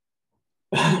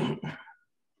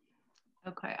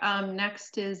 Okay,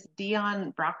 next is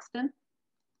Dion Broxton.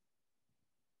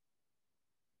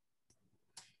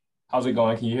 How's it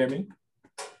going? Can you hear me?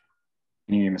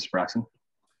 Can you hear me, Mr. Broxton?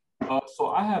 So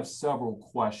I have several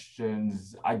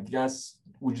questions. I guess,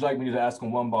 would you like me to ask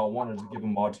them one by one or to give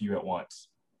them all to you at once?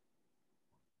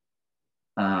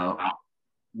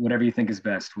 Whatever you think is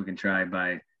best. We can try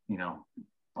by, you know,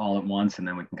 all at once, and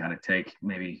then we can kind of take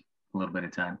maybe a little bit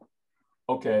of time.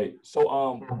 Okay, so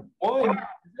one,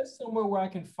 is there somewhere where I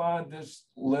can find this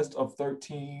list of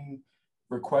 13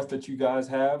 requests that you guys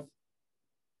have?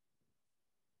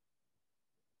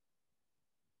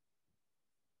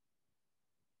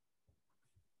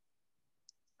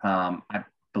 I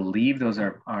believe those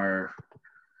are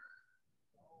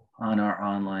on our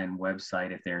online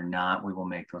website. If they're not, we will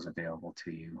make those available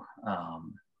to you.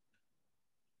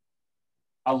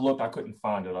 I looked, I couldn't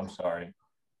find it, I'm sorry.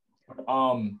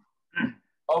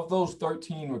 Of those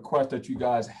 13 requests that you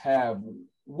guys have,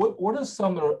 what are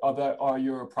some of that are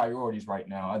your priorities right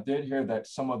now? I did hear that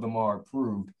some of them are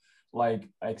approved, like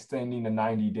extending the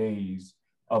 90 days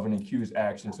of an accused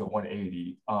action to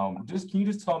 180. Can you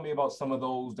just tell me about some of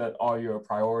those that are your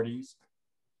priorities?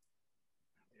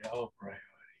 They're all priorities.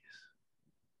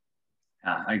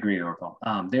 I agree, Orville.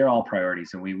 They're all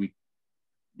priorities, and we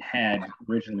had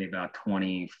originally about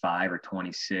 25 or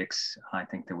 26. I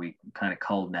think that we kind of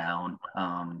culled down,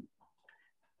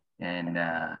 and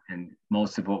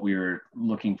most of what we were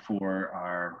looking for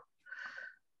are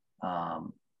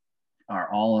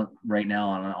all right now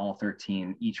on all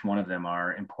 13. Each one of them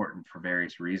are important for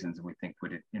various reasons, and we think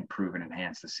would improve and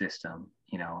enhance the system.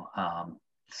 You know,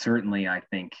 certainly, I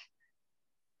think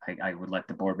I would let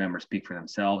the board members speak for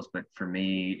themselves, but for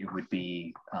me, it would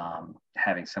be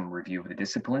having some review of the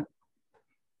discipline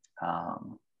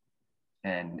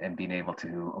and being able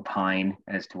to opine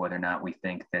as to whether or not we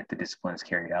think that the discipline is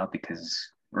carried out.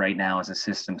 Because right now, as the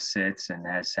system sits and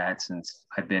has sat since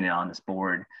I've been on this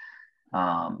board,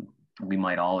 we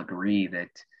might all agree that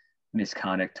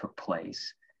misconduct took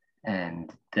place,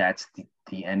 and that's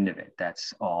the end of it.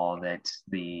 That's all that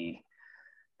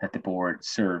the board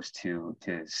serves to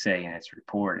say in its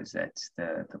report, is that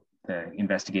the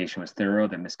investigation was thorough,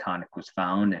 that misconduct was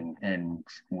found, and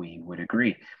we would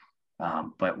agree.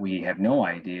 But we have no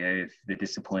idea if the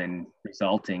discipline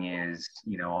resulting is,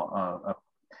 you know,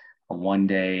 a one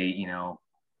day, you know,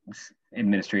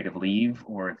 administrative leave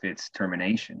or if it's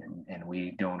termination, and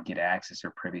we don't get access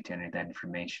or privy to any of that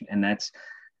information. And that's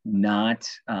not,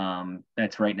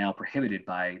 that's right now prohibited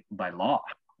by law.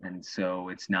 And so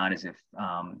it's not as if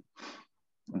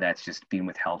that's just being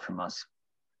withheld from us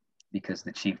because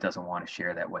the chief doesn't want to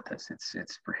share that with us.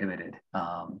 It's prohibited.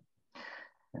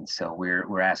 And so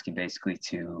we're asking basically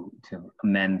to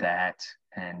amend that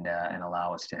and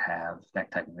allow us to have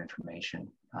that type of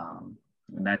information.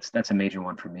 And that's a major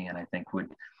one for me, and I think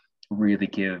would really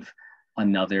give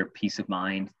another peace of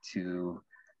mind to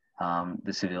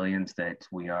the civilians that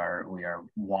we are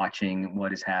watching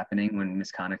what is happening when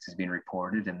misconduct is being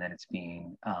reported, and that it's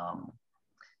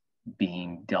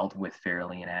being dealt with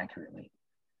fairly and accurately.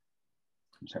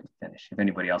 I'm sorry to finish. If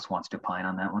anybody else wants to opine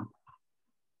on that one.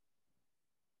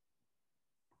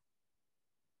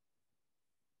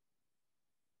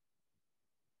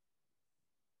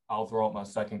 I'll throw out my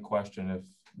second question if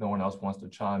no one else wants to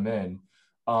chime in.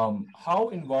 How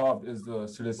involved is the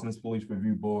Citizens Police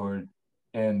Review Board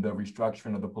and the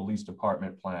restructuring of the police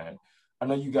department plan? I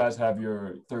know you guys have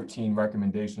your 13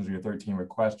 recommendations or your 13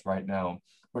 requests right now,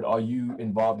 but are you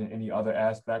involved in any other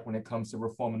aspect when it comes to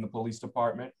reforming the police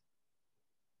department?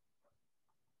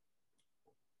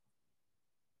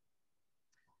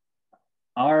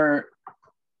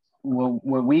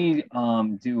 What we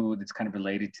do that's kind of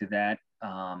related to that,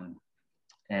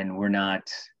 and we're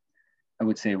not, I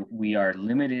would say we are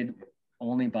limited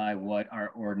only by what our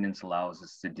ordinance allows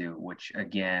us to do, which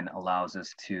again allows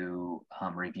us to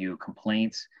review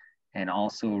complaints and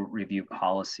also review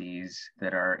policies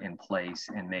that are in place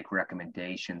and make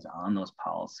recommendations on those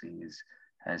policies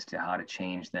as to how to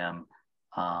change them.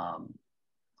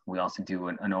 We also do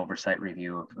an oversight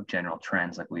review of general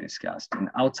trends like we discussed. And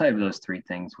outside of those three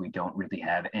things, we don't really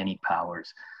have any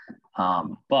powers.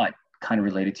 But kind of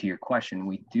related to your question,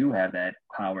 we do have that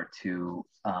power to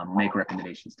make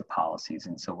recommendations to policies.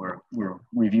 And so we're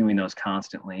reviewing those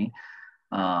constantly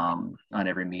on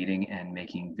every meeting and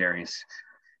making various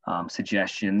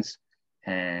suggestions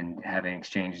and having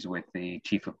exchanges with the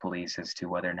chief of police as to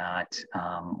whether or not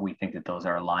we think that those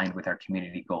are aligned with our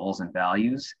community goals and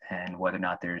values, and whether or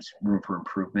not there's room for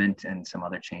improvement and some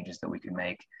other changes that we can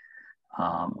make.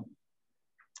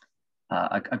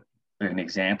 An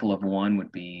example of one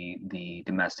would be the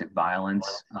domestic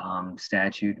violence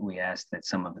statute. We asked that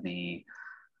some of the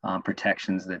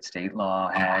protections that state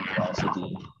law had would also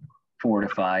be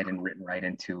fortified and written right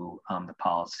into the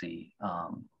policy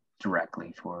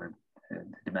directly for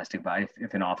domestic violence,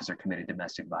 if an officer committed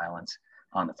domestic violence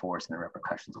on the force and the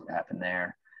repercussions that would happen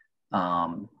there.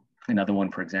 Another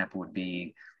one, for example, would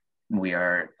be we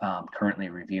are currently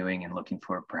reviewing and looking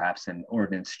for perhaps an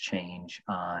ordinance change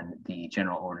on the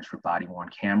general orders for body-worn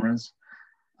cameras,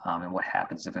 and what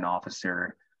happens if an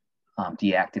officer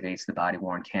deactivates the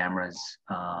body-worn cameras.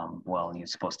 Well,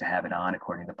 he's supposed to have it on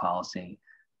according to policy.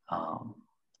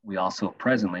 We also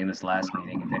presently, in this last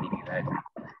meeting, if any of you had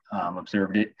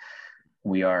observed it,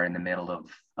 we are in the middle of,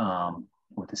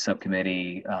 with the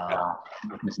subcommittee,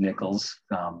 with Ms. Nichols,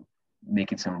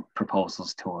 making some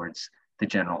proposals towards the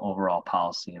general overall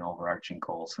policy and overarching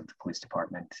goals of the police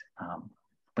department.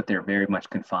 But they're very much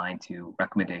confined to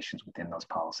recommendations within those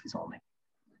policies only.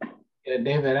 Yeah,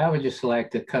 David, I would just like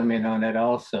to comment on that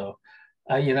also.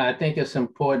 I think it's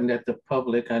important that the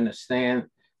public understand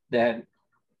that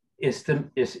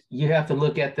you have to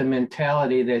look at the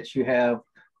mentality that you have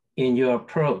in your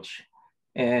approach.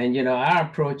 And, our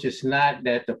approach is not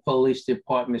that the police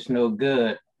department's no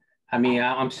good. I mean,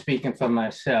 I'm speaking for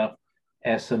myself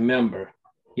as a member.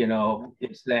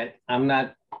 It's that I'm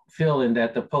not feeling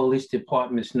that the police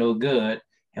department's no good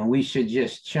and we should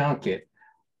just chunk it.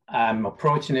 I'm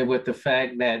approaching it with the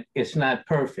fact that it's not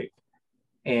perfect.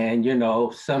 And,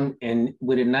 and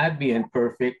with it not being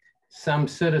perfect, some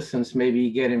citizens may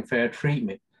be getting fair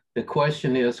treatment. The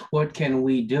question is, what can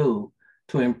we do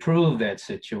to improve that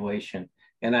situation?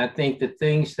 And I think the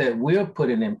things that we're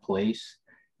putting in place,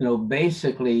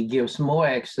 basically gives more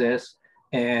access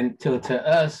and to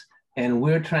us, and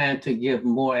we're trying to give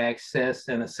more access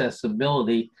and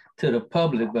accessibility to the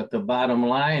public. But the bottom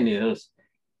line is,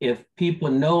 if people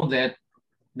know that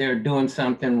they're doing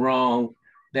something wrong,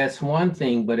 that's one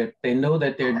thing. But if they know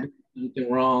that they're doing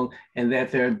something wrong and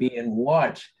that they're being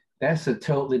watched, that's a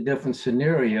totally different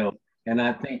scenario. And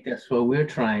I think that's what we're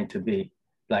trying to be.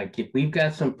 Like, if we've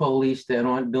got some police that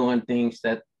aren't doing things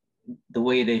that the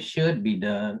way they should be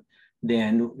done,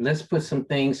 then let's put some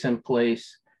things in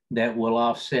place that will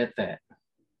offset that.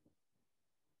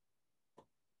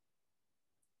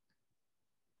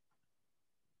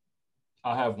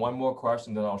 I have one more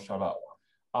question, then I'll shut up.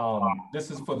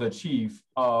 This is for the chief.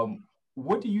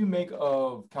 what do you make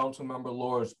of Councilmember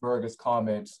Loris Burger's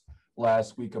comments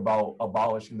last week about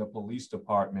abolishing the police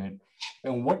department?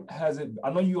 And what has it, I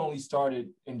know you only started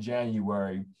in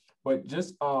January, but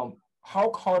just how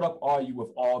caught up are you with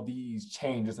all these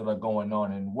changes that are going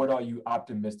on, and what are you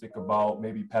optimistic about,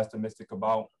 maybe pessimistic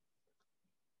about?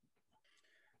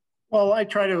 Well, I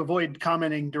try to avoid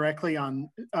commenting directly on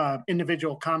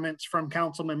individual comments from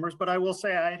council members, but I will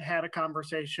say I had a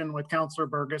conversation with Councilor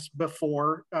Burgess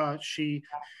before she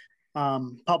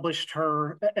published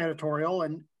her editorial,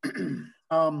 and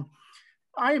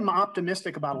I am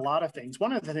optimistic about a lot of things.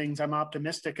 One of the things I'm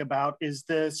optimistic about is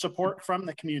the support from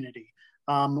the community.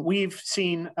 We've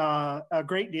seen a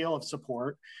great deal of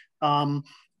support.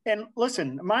 And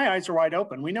listen, my eyes are wide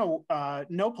open. We know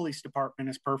no police department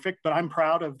is perfect, but I'm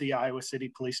proud of the Iowa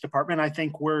City Police Department. I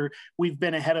think we've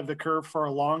been ahead of the curve for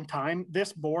a long time.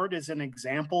 This board is an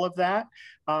example of that.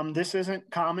 This isn't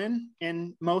common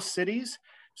in most cities.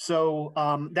 So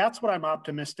that's what I'm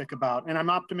optimistic about. And I'm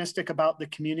optimistic about the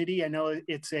community. I know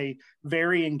it's a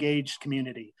very engaged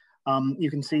community. You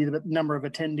can see the number of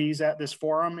attendees at this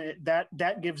forum.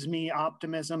 That gives me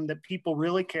optimism that people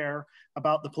really care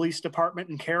about the police department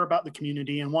and care about the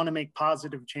community and want to make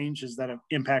positive changes that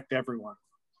impact everyone.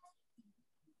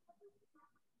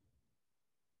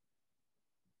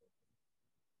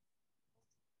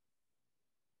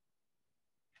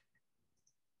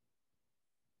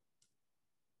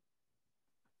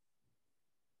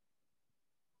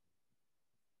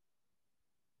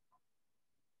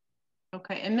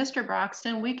 Okay, and Mr.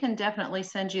 Broxton, we can definitely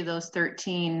send you those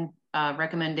 13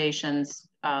 recommendations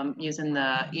using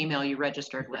the email you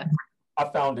registered with. I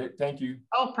found it, thank you.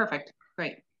 Oh, perfect,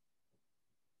 great.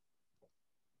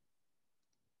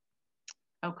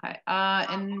 Okay,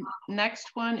 and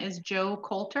next one is Joe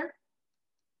Coulter.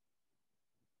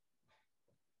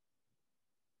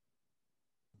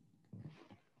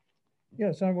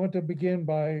 Yes, I want to begin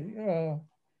by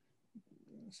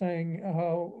saying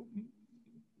how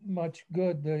much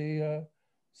good the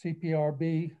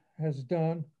CPRB has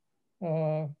done.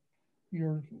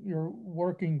 You're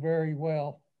working very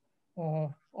well.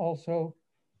 Also,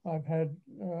 I've had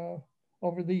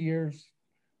over the years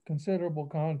considerable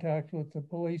contact with the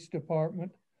police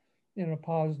department in a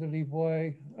positive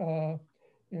way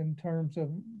in terms of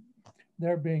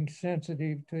their being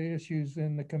sensitive to issues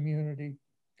in the community.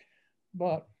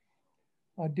 But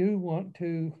I do want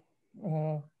to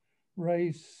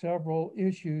raise several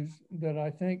issues that I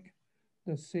think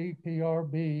the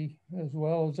CPRB, as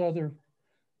well as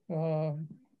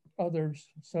others,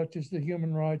 such as the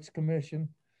Human Rights Commission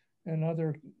and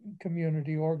other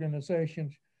community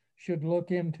organizations, should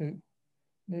look into.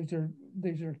 These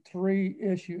are three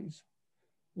issues.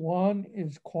 One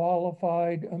is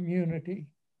qualified immunity.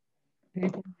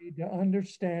 People need to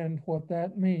understand what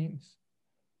that means.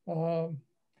 I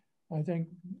think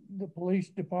the police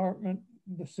department,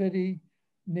 the city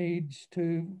needs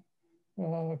to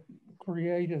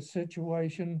create a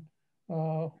situation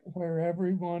where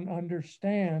everyone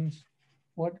understands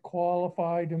what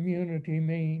qualified immunity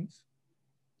means.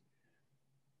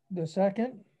 The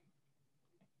second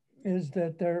is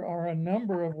that there are a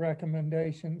number of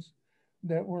recommendations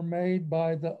that were made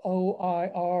by the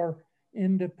OIR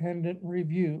independent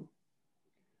review.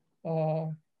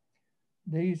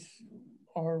 These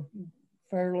are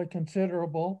fairly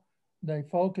considerable. They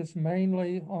focus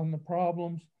mainly on the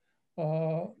problems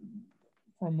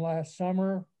from last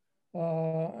summer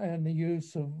and the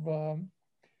use of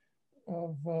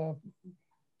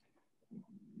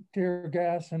tear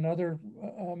gas and other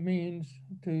means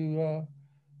to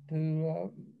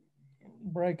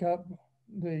break up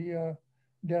the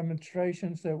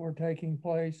demonstrations that were taking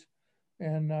place.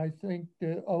 And I think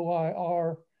the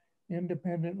OIR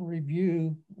independent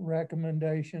review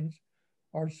recommendations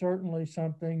are certainly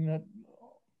something that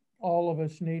all of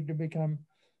us need to become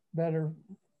better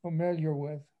familiar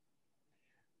with.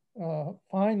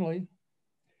 Finally,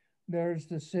 there's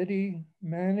the city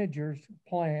manager's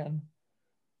plan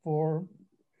for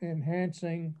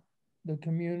enhancing the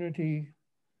community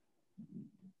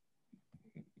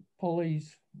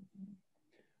police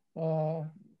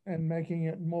and making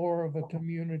it more of a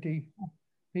community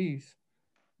piece.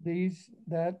 There's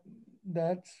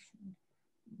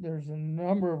a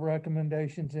number of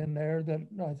recommendations in there that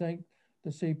I think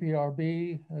the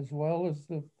CPRB, as well as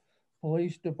the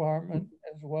police department,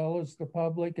 as well as the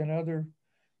public and other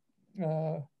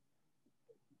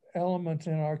elements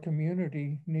in our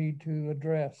community need to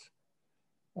address.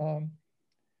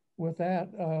 With that,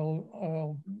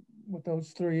 with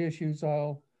those three issues,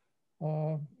 I'll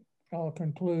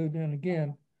conclude. And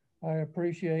again, I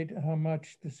appreciate how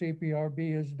much the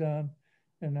CPRB has done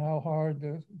and how hard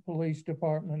the police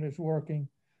department is working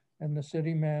and the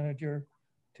city manager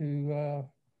to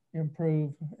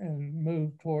improve and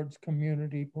move towards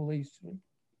community policing.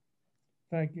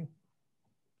 Thank you.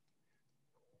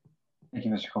 Thank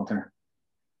you, Mr. Coulter.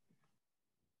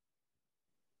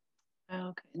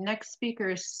 Okay, next speaker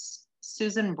is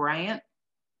Susan Bryant.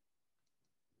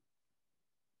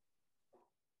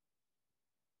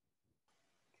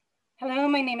 Hello,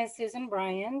 my name is Susan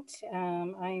Bryant.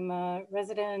 I'm a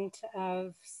resident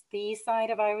of the east side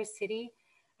of Iowa City.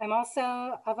 I'm also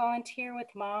a volunteer with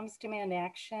Moms Demand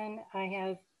Action. I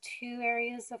have two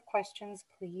areas of questions,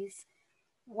 please.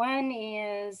 One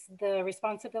is the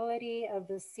responsibility of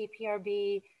the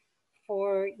CPRB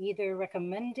for either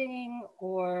recommending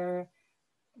or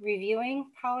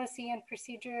reviewing policy and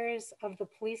procedures of the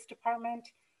police department.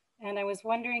 And I was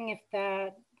wondering if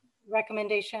that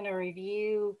recommendation or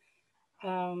review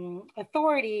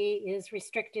authority is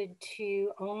restricted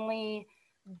to only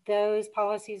those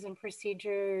policies and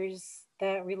procedures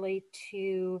that relate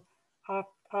to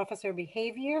officer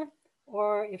behavior,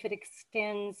 or if it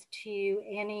extends to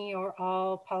any or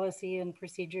all policy and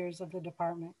procedures of the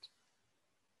department.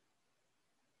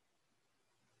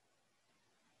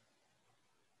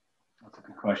 That's a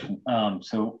good question.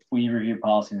 So we review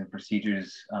policies and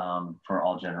procedures for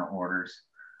all general orders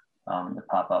that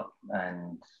pop up,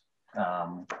 and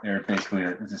they're basically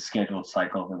it's a scheduled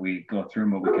cycle that we go through,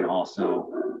 but we can also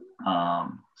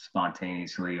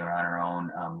spontaneously or on our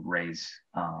own raise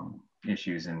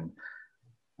issues. And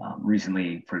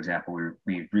recently, for example,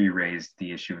 we re-raised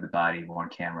the issue of the body-worn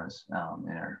cameras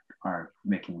and are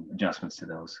making adjustments to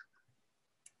those.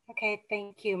 Okay,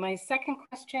 thank you. My second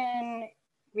question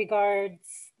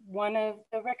regards one of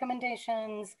the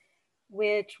recommendations,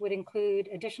 which would include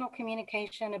additional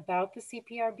communication about the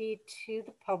CPRB to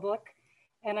the public.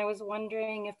 And I was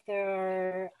wondering if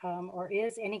there are, or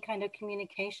is any kind of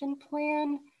communication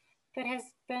plan that has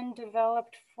been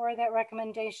developed for that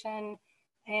recommendation,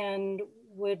 and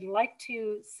would like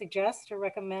to suggest or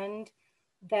recommend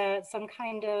that some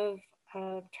kind of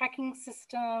tracking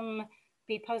system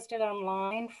be posted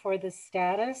online for the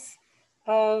status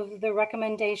of the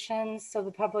recommendations, so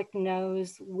the public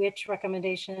knows which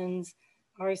recommendations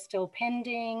are still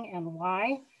pending and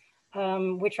why,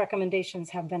 which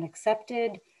recommendations have been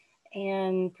accepted.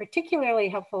 And particularly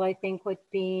helpful, I think, would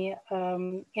be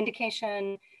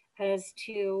indication as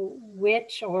to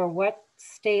which or what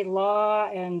state law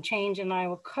and change in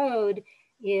Iowa code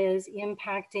is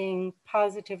impacting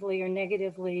positively or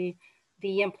negatively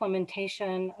the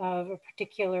implementation of a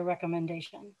particular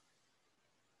recommendation.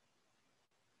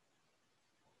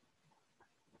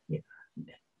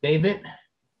 David,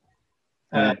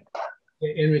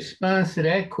 in response to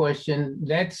that question,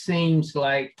 that seems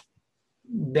like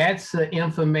that's the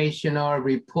information or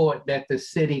report that the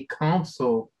city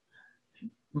council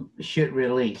should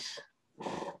release.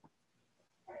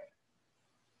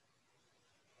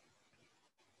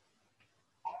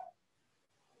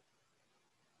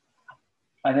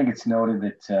 I think it's noted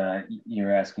that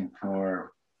you're asking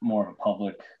for more of a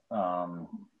public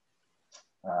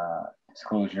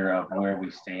disclosure of where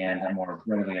we stand, a more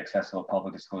readily accessible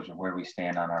public disclosure of where we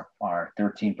stand on our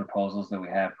 13 proposals that we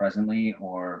have presently,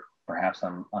 or perhaps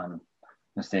I'm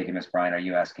mistaken, Ms. Bryant, are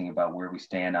you asking about where we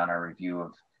stand on our review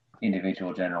of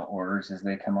individual general orders as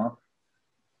they come up?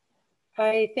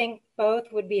 I think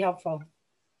both would be helpful.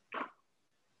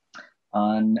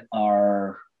 On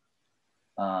our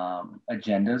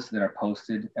agendas that are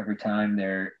posted every time,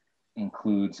 there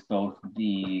includes both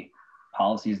the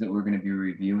policies that we're going to be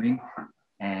reviewing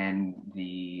and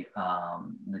the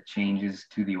changes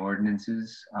to the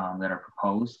ordinances that are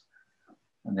proposed.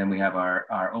 And then we have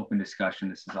our open discussion.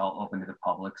 This is all open to the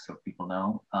public, so people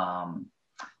know.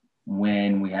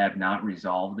 When we have not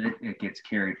resolved it, it gets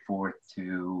carried forth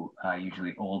to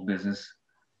usually old business,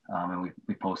 and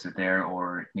we post it there,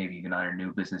 or maybe even under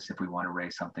new business if we want to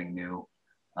raise something new.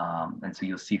 And so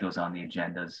you'll see those on the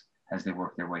agendas as they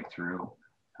work their way through.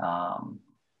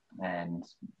 And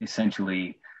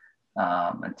essentially,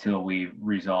 until we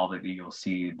resolve it, you'll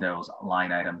see those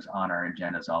line items on our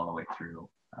agendas all the way through.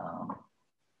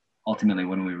 Ultimately,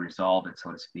 when we resolve it,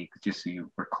 so to speak, just so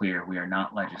we're clear, we are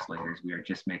not legislators. We are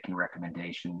just making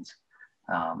recommendations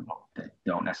that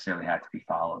don't necessarily have to be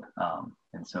followed.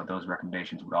 And so those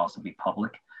recommendations would also be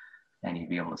public, and you'd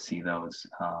be able to see those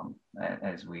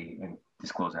as we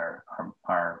disclose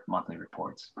our monthly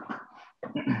reports.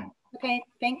 Okay,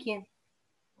 thank you.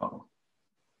 Welcome.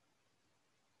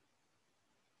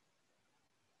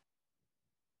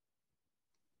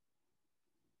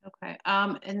 Okay,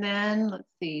 and then let's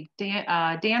see,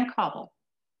 Dan Cobble.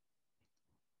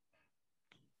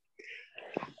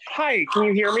 Hi, can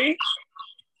you hear me?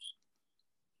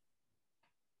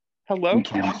 Hello? We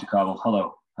can, Mr. Cobble.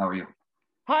 Hello, how are you?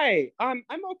 Hi, I'm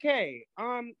okay.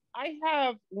 I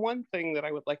have one thing that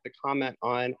I would like to comment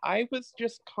on. I was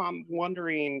just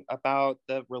wondering about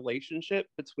the relationship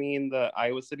between the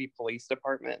Iowa City Police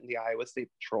Department and the Iowa State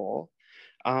Patrol.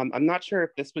 I'm not sure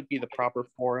if this would be the proper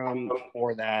forum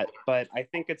for that, but I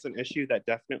think it's an issue that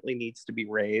definitely needs to be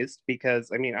raised because,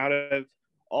 I mean, out of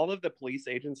all of the police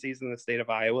agencies in the state of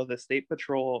Iowa, the State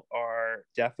Patrol are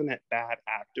definite bad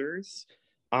actors.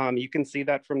 You can see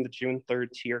that from the June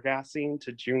 3rd tear gassing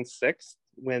to June 6th,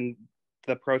 when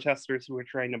the protesters who were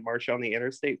trying to march on the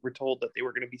interstate were told that they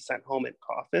were going to be sent home in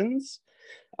coffins.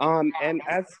 And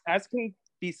as can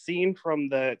be seen from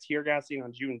the tear gassing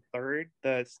on June 3rd,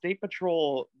 the State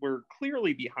Patrol were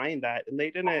clearly behind that, and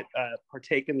they didn't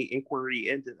partake in the inquiry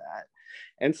into that.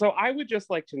 And so I would just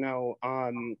like to know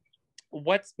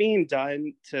what's being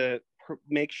done to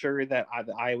make sure that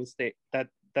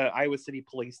the Iowa City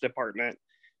Police Department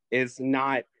is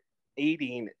not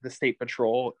aiding the State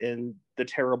Patrol in the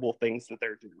terrible things that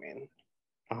they're doing.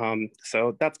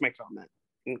 So that's my comment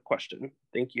and question.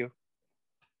 Thank you.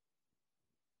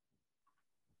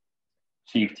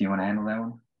 Chief, do you want to handle that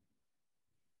one?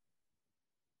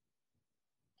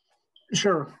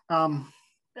 Sure.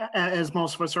 As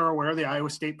most of us are aware, the Iowa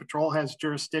State Patrol has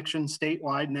jurisdiction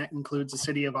statewide, and that includes the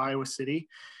city of Iowa City.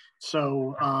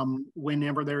 So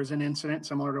whenever there's an incident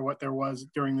similar to what there was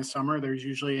during the summer, there's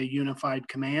usually a unified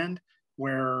command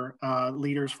where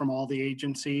leaders from all the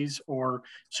agencies or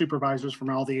supervisors from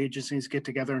all the agencies get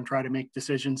together and try to make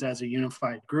decisions as a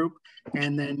unified group.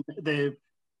 And then the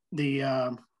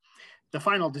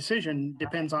final decision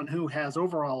depends on who has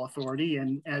overall authority.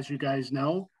 And as you guys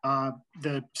know,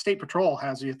 the State Patrol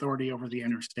has the authority over the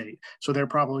interstate. So they're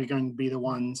probably going to be the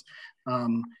ones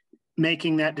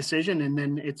making that decision. And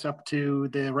then it's up to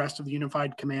the rest of the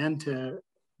unified command to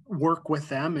work with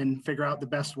them and figure out the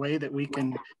best way that we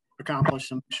can accomplish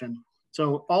the mission.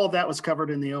 So all of that was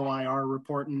covered in the OIR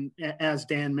report. And as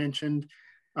Dan mentioned,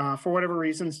 for whatever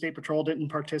reason, State Patrol didn't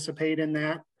participate in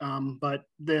that, but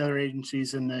the other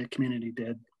agencies in the community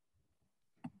did.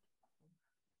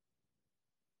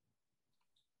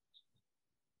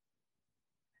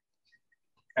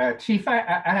 Chief,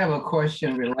 I have a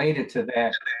question related to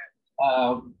that.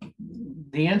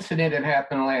 The incident that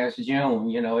happened last June,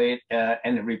 you know,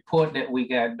 and the report that we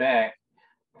got back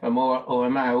from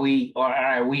OMI,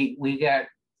 we got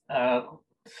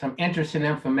some interesting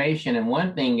information. And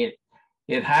one thing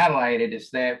it highlighted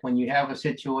is that when you have a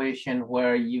situation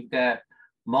where you've got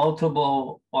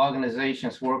multiple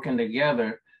organizations working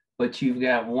together, but you've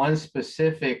got one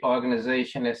specific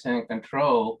organization that's in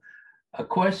control, a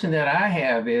question that I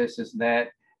have is that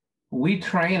we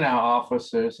train our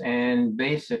officers, and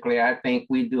basically I think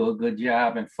we do a good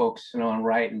job in focusing on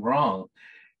right and wrong.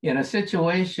 In a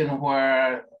situation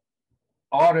where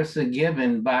orders are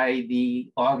given by the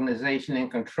organization in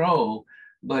control,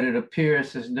 but it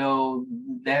appears as though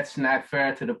that's not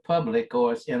fair to the public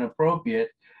or it's inappropriate,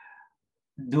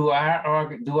 do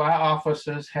our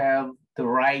officers have the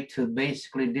right to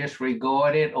basically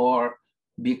disregard it, or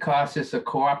because it's a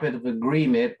cooperative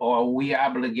agreement, or are we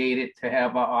obligated to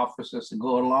have our officers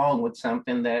go along with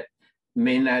something that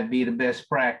may not be the best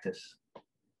practice?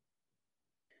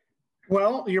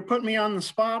 Well, you're putting me on the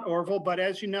spot, Orville, but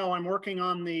as you know, I'm working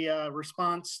on the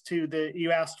response to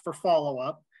you asked for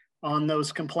follow-up on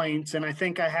those complaints. And I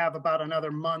think I have about another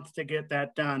month to get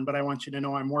that done, but I want you to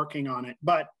know I'm working on it.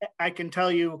 But I can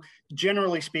tell you,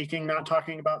 generally speaking, not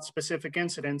talking about specific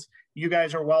incidents, you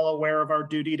guys are well aware of our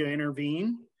duty to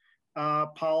intervene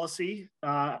policy.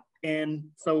 And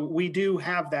so we do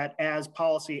have that as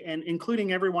policy, and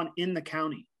including everyone in the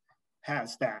county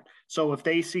has that. So if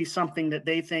they see something that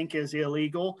they think is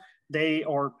illegal,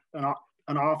 or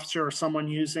an officer or someone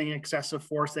using excessive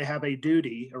force, they have a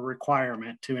duty, a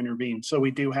requirement to intervene. So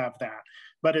we do have that.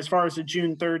 But as far as the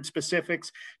June 3rd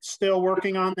specifics, still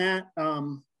working on that,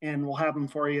 and we'll have them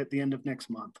for you at the end of next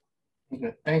month.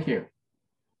 Okay, thank you.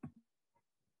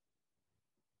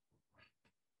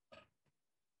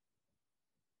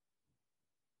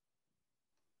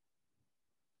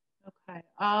 Okay,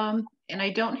 and I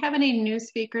don't have any new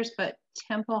speakers, but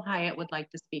Temple Hyatt would like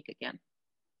to speak again.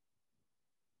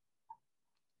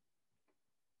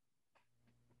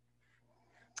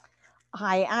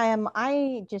 Hi,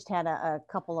 I just had a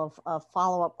couple of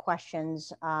follow-up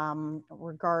questions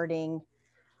regarding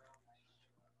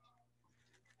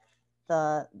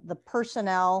the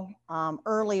personnel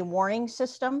early warning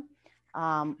system.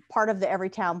 Part of the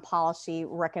Everytown policy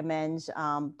recommends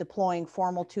deploying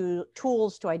formal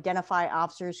tools to identify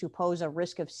officers who pose a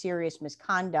risk of serious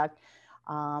misconduct.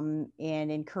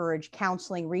 and encourage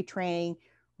counseling, retraining,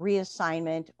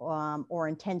 reassignment, or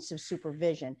intensive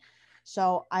supervision.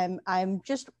 So I'm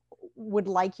just would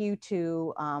like you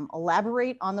to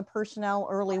elaborate on the personnel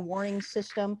early warning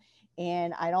system.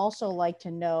 And I'd also like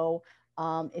to know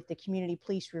if the Community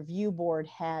Police Review Board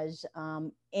has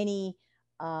any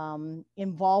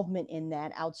involvement in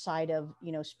that outside of,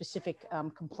 you know, specific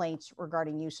complaints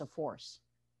regarding use of force.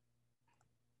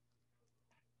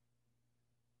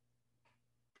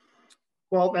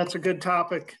 Well, that's a good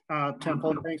topic,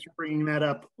 Temple. Thanks for bringing that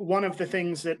up. One of the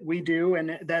things that we do,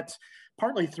 and that's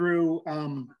partly through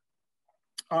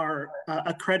our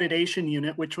accreditation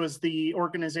unit, which was the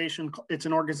organization, it's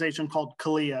an organization called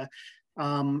CALEA,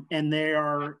 and they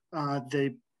are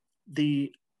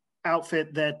the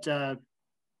outfit that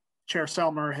Chair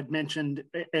Selmer had mentioned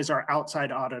as our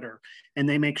outside auditor, and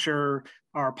they make sure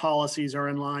our policies are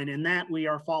in line, and that we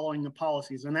are following the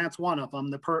policies. And that's one of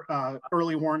them, the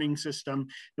early warning system,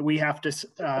 that we have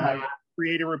to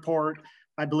create a report.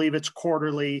 I believe it's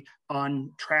quarterly,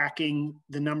 on tracking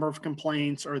the number of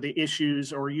complaints or the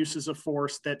issues or uses of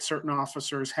force that certain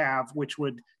officers have, which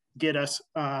would get us,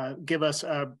 give us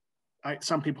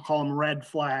some people call them red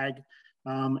flag,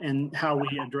 and how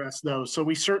we address those. So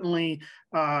we certainly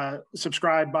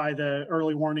subscribe by the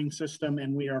early warning system,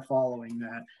 and we are following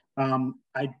that.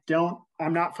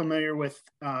 I'm not familiar with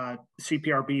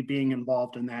CPRB being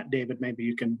involved in that. David, maybe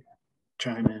you can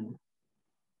chime in.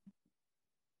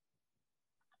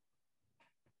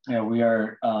 Yeah, we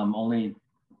are only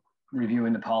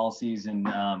reviewing the policies and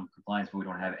compliance, but we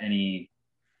don't have any,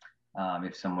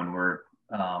 if someone were,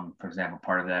 for example,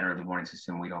 part of that early warning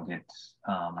system, we don't get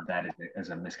that as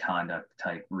a misconduct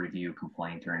type review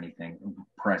complaint or anything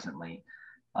presently.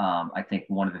 I think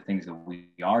one of the things that we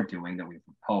are doing that we've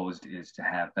proposed is to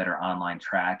have better online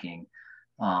tracking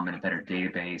and a better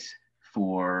database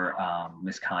for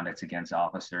misconducts against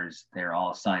officers. They're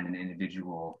all assigned an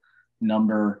individual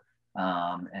number,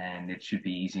 and it should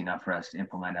be easy enough for us to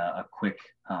implement a quick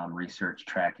research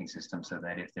tracking system, so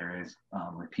that if there is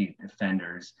repeat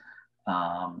offenders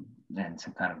and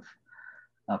some kind of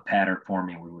a pattern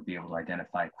forming, we would be able to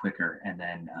identify quicker. And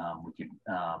then we could,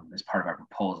 as part of our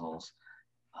proposals,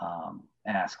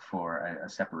 ask for a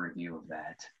separate review of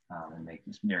that and make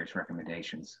various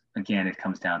recommendations. Again, it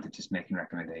comes down to just making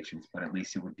recommendations, but at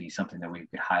least it would be something that we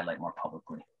could highlight more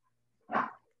publicly.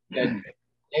 Yeah,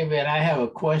 David, I have a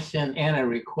question and a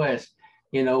request.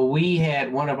 You know, we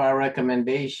had one of our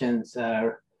recommendations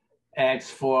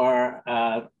asked for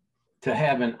to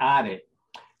have an audit.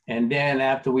 And then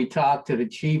after we talked to the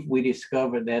chief, we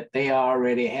discovered that they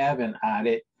already have an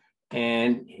audit.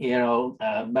 And, you know,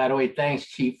 by the way, thanks,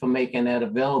 Chief, for making that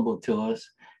available to us.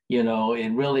 You know, it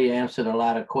really answered a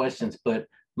lot of questions. But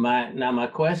my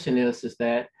question is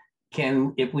that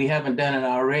if we haven't done it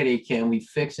already, can we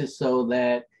fix it so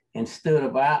that instead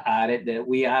of our audit, that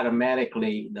we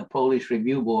automatically, the Police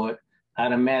Review Board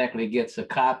automatically gets a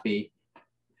copy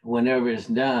whenever it's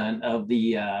done of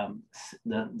the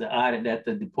audit that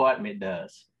the department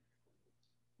does?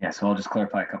 Yeah, so I'll just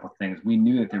clarify a couple of things. We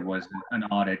knew that there was an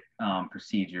audit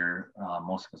procedure.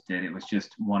 Most of us did. It was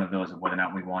just one of those of whether or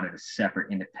not we wanted a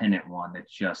separate independent one that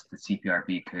just the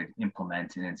CPRB could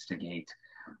implement and instigate.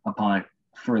 Upon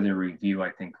further review, I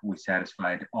think we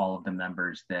satisfied all of the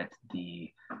members that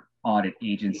the audit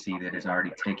agency that has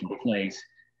already taken place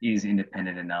is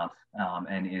independent enough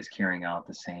and is carrying out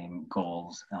the same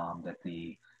goals that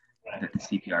the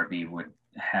CPRB would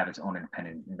have its own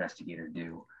independent investigator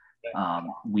do.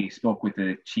 We spoke with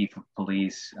the chief of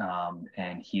police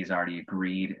and he's already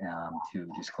agreed to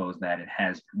disclose that. It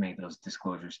has made those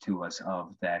disclosures to us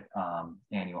of that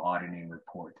annual auditing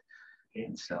report.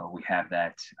 And so we have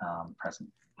that present.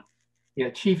 Yeah,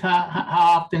 Chief, how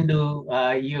often do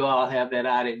you all have that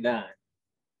audit done?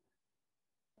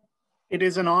 It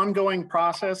is an ongoing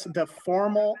process. The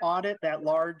formal audit, that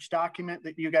large document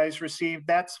that you guys received,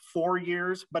 that's 4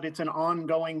 years, but it's an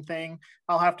ongoing thing.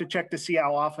 I'll have to check to see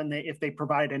how often if they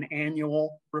provide an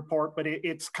annual report, but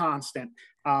it's constant.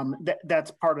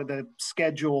 That's part of the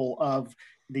schedule of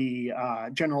the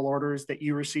general orders that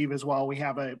you receive as well. We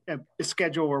have a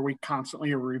schedule where we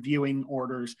constantly are reviewing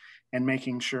orders and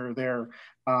making sure they're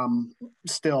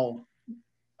still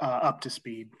up to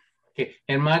speed. Okay,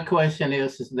 and my question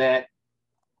is that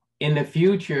in the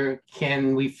future,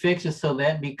 can we fix it so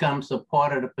that becomes a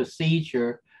part of the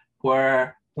procedure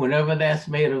where whenever that's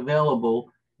made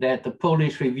available, that the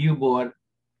Police Review Board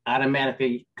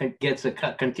automatically gets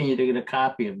continue to get a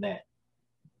copy of that?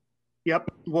 Yep,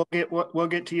 we'll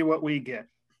get to you what we get.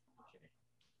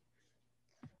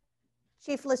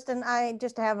 Chief Liston, I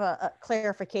just have a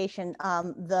clarification.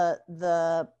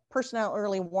 The personnel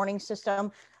early warning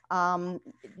system.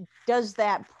 Does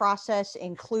that process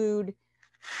include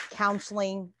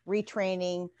counseling,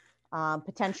 retraining,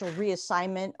 potential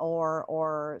reassignment,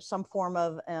 or some form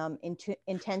of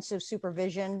intensive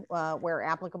supervision where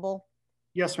applicable?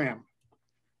 Yes, ma'am.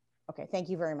 Okay, thank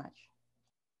you very much.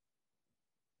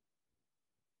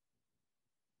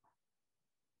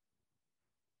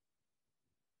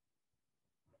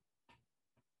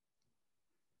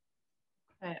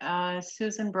 Okay,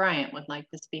 Susan Bryant would like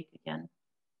to speak again.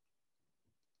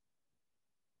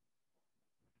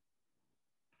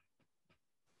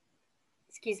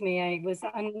 Excuse me, I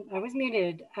was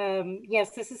muted.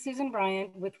 Yes, this is Susan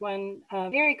Bryant with one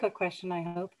very quick question, I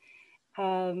hope.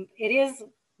 It is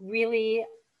really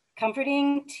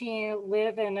comforting to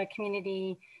live in a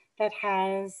community that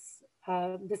has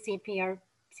the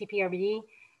CPRB.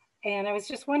 And I was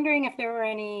just wondering if there were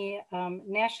any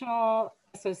national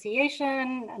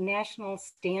association, national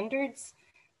standards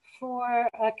for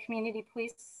a community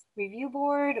police review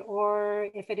board, or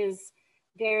if it is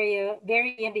very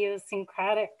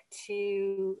idiosyncratic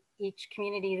to each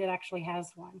community that actually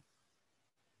has one.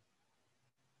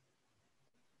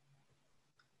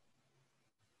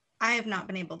 I have not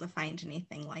been able to find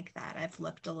anything like that. I've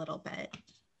looked a little bit.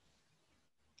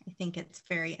 I think it's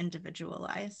very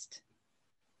individualized.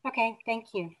 Okay,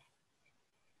 thank you.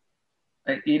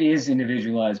 It is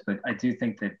individualized, but I do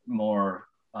think that more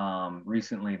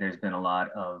recently there's been a lot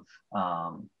of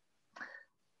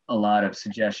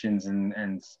suggestions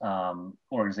and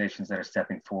organizations that are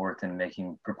stepping forth and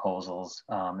making proposals,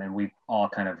 and we've all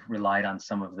kind of relied on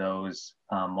some of those,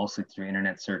 mostly through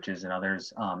internet searches and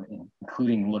others,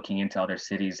 including looking into other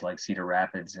cities like Cedar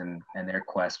Rapids and their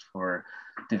quest for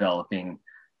developing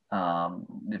a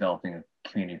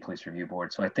community police review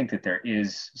board. So I think that there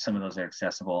is some of those that are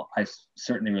accessible. I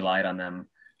certainly relied on them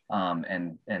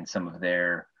and some of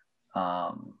their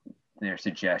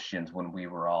suggestions when we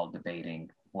were all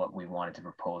debating what we wanted to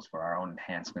propose for our own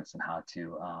enhancements and how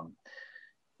to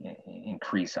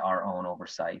increase our own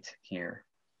oversight here.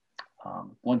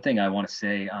 One thing I want to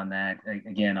say on that,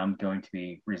 again, I'm going to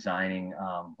be resigning,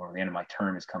 or the end of my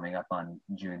term is coming up on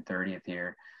June 30th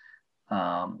here.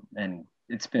 And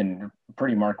it's been a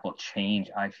pretty remarkable change,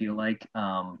 I feel like,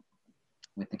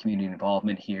 with the community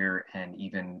involvement here, and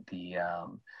even the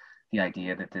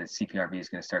idea that the CPRB is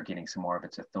going to start getting some more of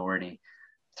its authority.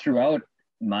 Throughout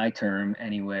my term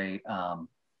anyway,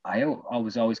 I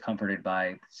was always comforted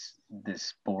by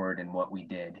this board and what we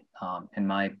did. And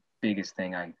my biggest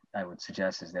thing I would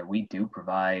suggest is that we do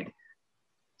provide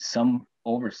some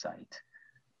oversight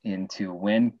into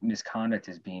when misconduct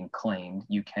is being claimed.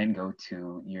 You can go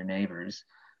to your neighbors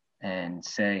and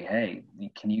say, hey,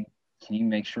 can you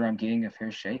make sure I'm getting a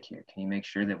fair shake here? Can you make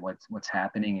sure that what's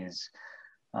happening is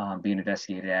being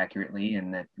investigated accurately,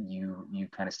 and that you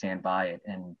kind of stand by it?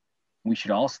 And we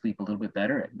should all sleep a little bit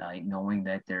better at night knowing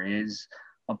that there is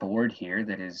a board here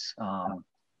that is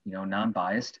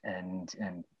non-biased and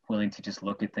willing to just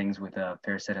look at things with a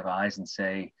fair set of eyes and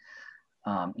say,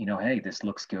 hey, this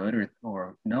looks good,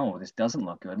 or no, this doesn't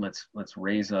look good. Let's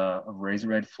raise a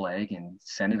red flag and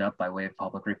send it up by way of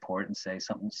public report and say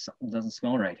something doesn't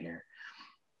smell right here.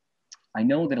 I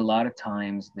know that a lot of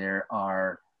times there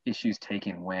are issues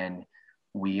taken when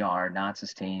we are not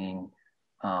sustaining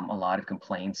a lot of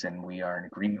complaints and we are in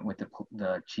agreement with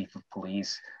the chief of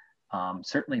police.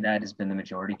 Certainly that has been the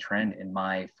majority trend in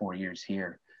my 4 years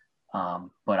here.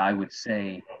 But I would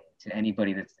say to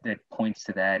anybody that points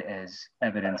to that as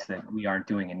evidence that we aren't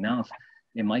doing enough,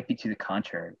 it might be to the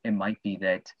contrary. It might be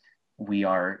that we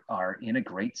are in a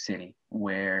great city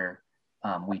where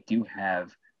we do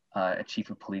have a chief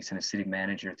of police and a city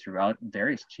manager throughout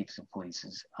various chiefs of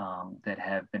police that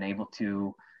have been able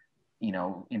to,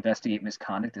 investigate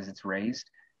misconduct as it's raised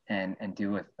and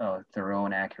do a thorough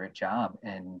and accurate job,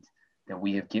 and that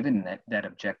we have given that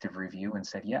objective review and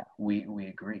said, yeah, we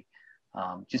agree.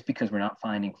 Just because we're not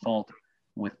finding fault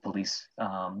with police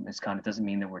misconduct doesn't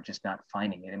mean that we're just not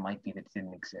finding it. It might be that it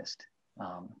didn't exist.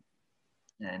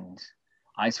 And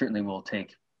I certainly will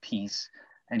take peace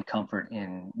and comfort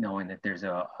in knowing that there's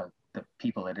the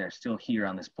people that are still here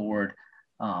on this board.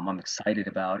 I'm excited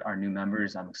about our new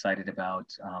members. I'm excited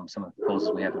about some of the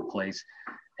proposals we have in place,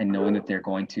 and knowing that they're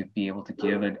going to be able to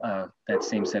give it that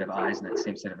same set of eyes and that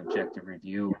same set of objective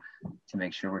review to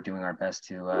make sure we're doing our best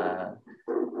to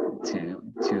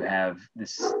have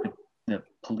the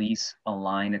police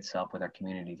align itself with our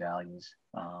community values.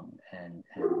 And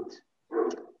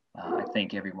I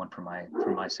thank everyone for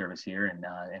my service here, and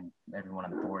everyone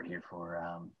on the board here for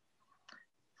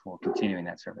continuing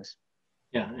that service.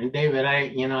 Yeah, and David,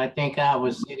 I think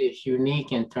Iowa City is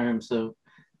unique in terms of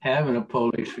having a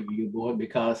police review board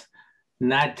because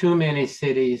not too many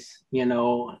cities, you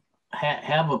know,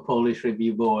 have a police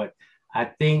review board. I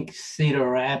think Cedar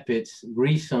Rapids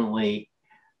recently,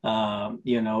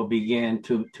 you know, began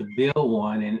to build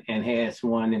one and has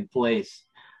one in place.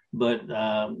 But,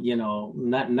 you know,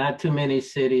 not too many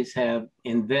cities have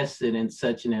invested in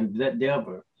such an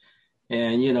endeavor.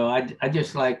 And, you know, I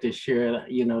just like to share,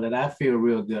 you know, that I feel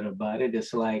real good about it.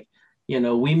 It's like, you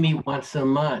know, we meet once a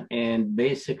month, and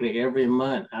basically every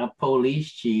month our police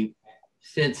chief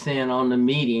sits in on the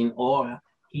meeting, or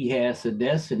he has a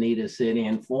destiny to sit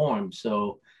in for him.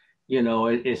 So, you know,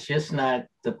 it's just not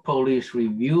the police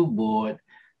review board,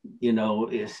 you know,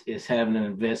 is having an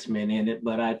investment in it,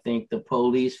 but I think the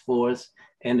police force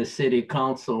and the city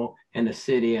council and the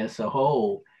city as a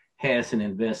whole has an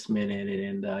investment in it.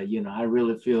 And, you know, I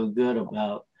really feel good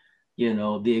about, you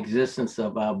know, the existence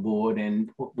of our board and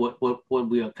what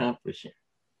we're accomplishing.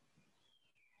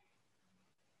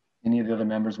 Any of the other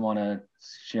members want to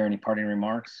share any parting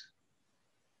remarks?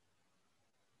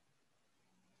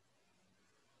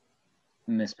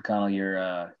 Ms. McConnell, you're,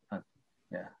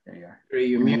 yeah, there you are.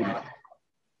 You're muted.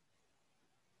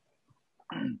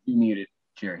 You're muted,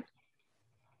 Jerry.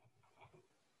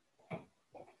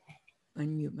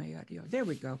 Unmute my audio. There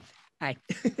we go. Hi.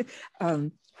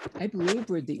 I believe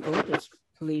we're the oldest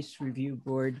police review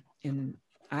board in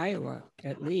Iowa,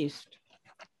 at least,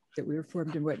 that we were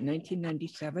formed in what,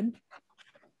 1997,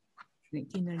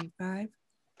 1995?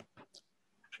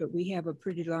 But we have a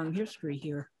pretty long history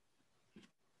here.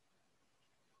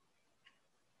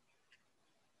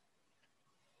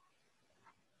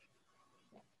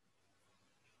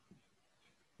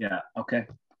 Yeah, okay.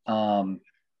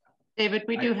 David,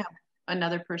 we do have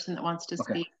another person that wants to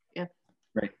speak. If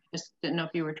Right. Just didn't know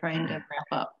if you were trying to wrap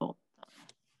up.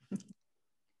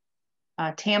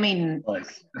 Tammy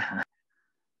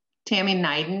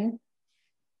Neiden.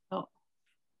 Oh,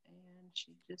 and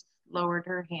she just lowered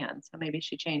her hand, so maybe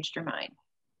she changed her mind.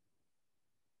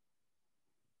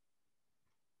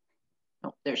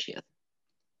 Oh, there she is.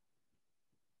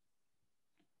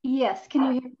 Yes, can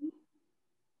you hear me?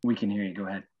 We can hear you, go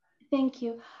ahead. Thank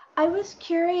you. I was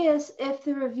curious if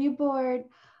the review board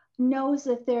knows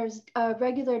if there's a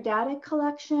regular data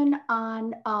collection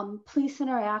on police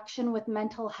interaction with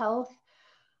mental health,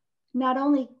 not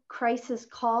only crisis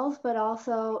calls, but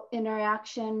also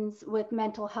interactions with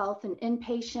mental health and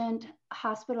inpatient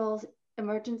hospitals,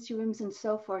 emergency rooms, and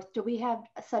so forth. Do we have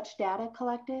such data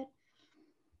collected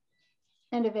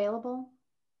and available?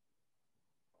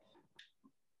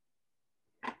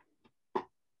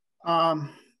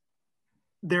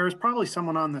 There's probably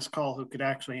someone on this call who could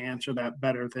actually answer that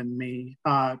better than me.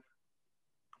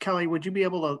 Kelly, would you be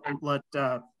able to let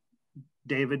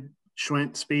David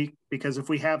Schwint speak? Because if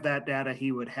we have that data,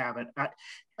 he would have it.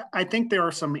 I think there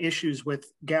are some issues with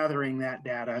gathering that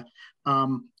data.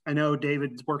 I know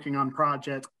David's working on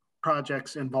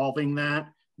projects involving that,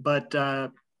 but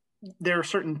there are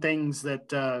certain things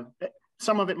that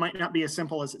some of it might not be as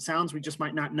simple as it sounds. We just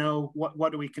might not know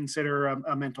what do we consider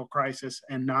a mental crisis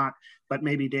and not, but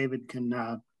maybe David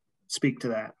can speak to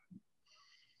that.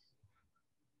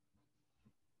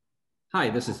 Hi,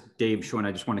 this is Dave Schwinn.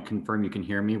 I just want to confirm you can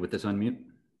hear me with this unmute.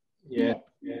 Yeah.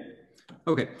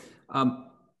 Okay.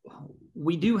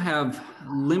 We do have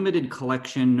limited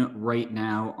collection right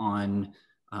now on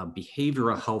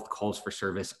behavioral health calls for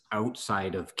service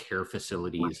outside of care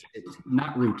facilities. It's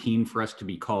not routine for us to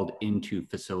be called into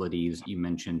facilities, you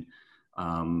mentioned,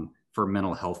 for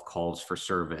mental health calls for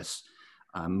service.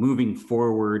 Moving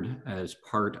forward, as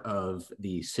part of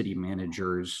the city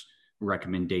manager's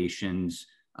recommendations,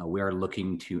 we are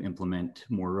looking to implement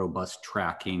more robust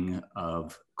tracking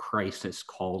of crisis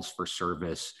calls for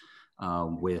service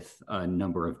with a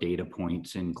number of data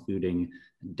points, including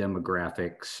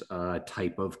demographics,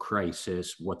 type of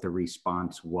crisis, what the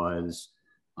response was,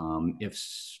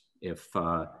 if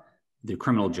the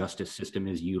criminal justice system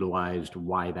is utilized,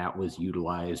 why that was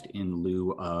utilized in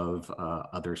lieu of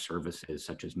other services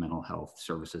such as mental health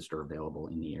services that are available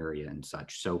in the area and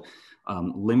such. So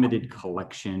limited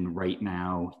collection right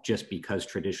now, just because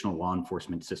traditional law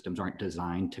enforcement systems aren't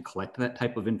designed to collect that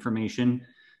type of information.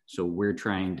 So we're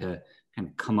trying to kind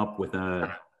of come up with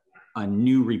a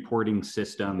new reporting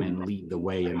system and lead the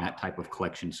way in that type of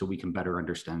collection so we can better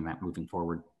understand that moving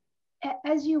forward.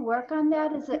 As you work on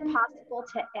that, is it possible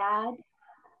to add,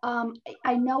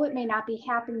 I know it may not be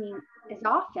happening as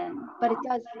often, but it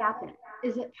does happen.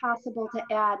 Is it possible to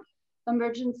add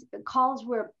emergency calls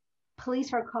where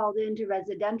police are called into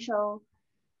residential,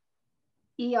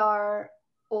 ER,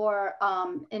 or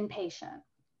inpatient?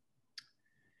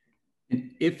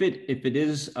 If it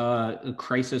is a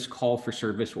crisis call for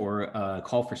service or a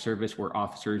call for service where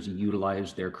officers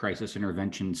utilize their crisis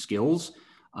intervention skills,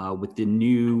 with the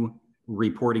new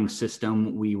reporting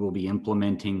system we will be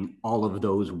implementing, all of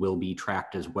those will be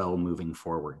tracked as well moving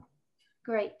forward.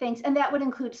 Great, thanks. And that would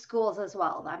include schools as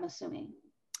well, I'm assuming.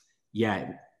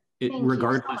 Yeah,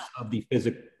 regardless of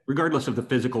the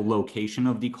physical location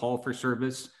of the call for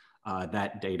service,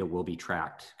 that data will be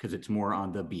tracked because it's more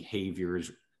on the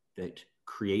behaviors that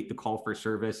create the call for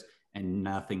service and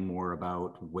nothing more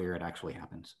about where it actually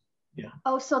happens. Yeah.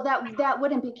 Oh, so that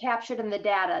wouldn't be captured in the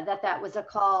data that was a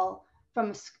call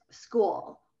from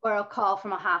school or a call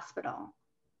from a hospital.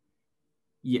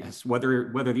 Yes,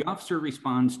 whether the officer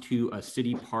responds to a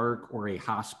city park or a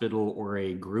hospital or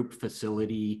a group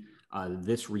facility,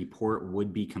 this report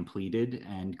would be completed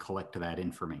and collect that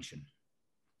information.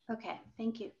 Okay,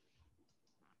 thank you.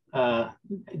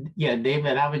 Yeah,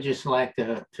 David, I would just like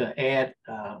to add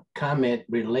a comment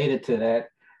related to that.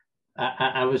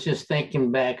 I was just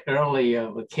thinking back earlier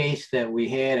of a case that we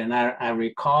had, and I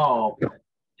recall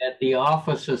that the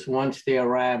officers, once they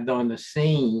arrived on the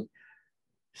scene,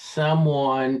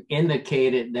 someone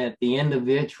indicated that the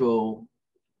individual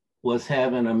was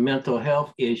having a mental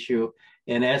health issue,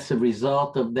 and as a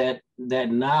result of that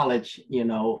knowledge, you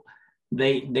know,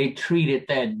 they treated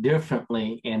that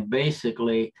differently. And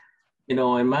basically, you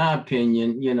know, in my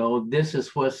opinion, you know, this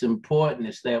is what's important,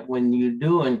 is that when you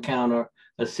do encounter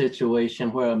a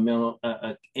situation where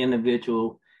a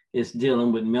individual is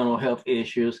dealing with mental health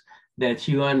issues, that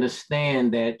you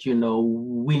understand that, you know,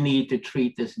 we need to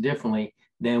treat this differently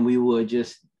than we would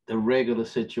just the regular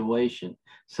situation.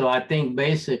 So I think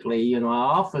basically, you know,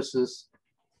 our officers,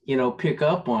 you know, pick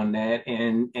up on that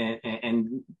and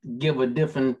give a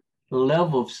different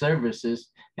level of services.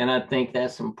 And I think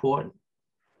that's important.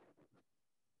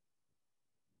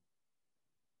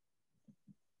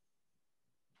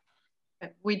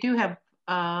 We do have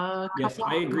yes,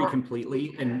 I agree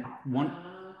completely. And one,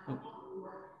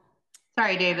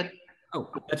 sorry, David. Oh,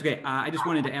 that's okay. I just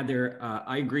wanted to add there,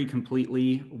 I agree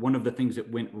completely. One of the things that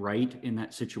went right in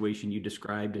that situation you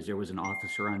described is there was an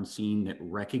officer on scene that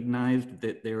recognized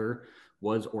that there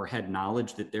was or had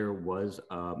knowledge that there was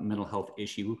a mental health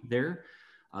issue there.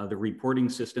 The reporting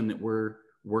system that we're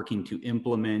working to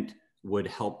implement would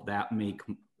help that make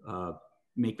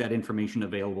that information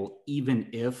available, even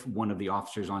if one of the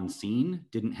officers on scene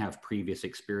didn't have previous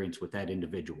experience with that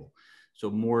individual. So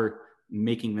more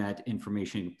making that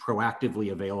information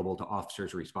proactively available to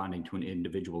officers responding to an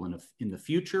individual in the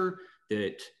future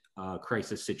that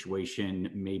crisis situation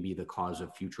may be the cause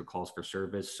of future calls for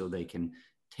service, so they can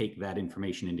take that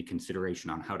information into consideration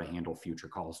on how to handle future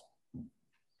calls.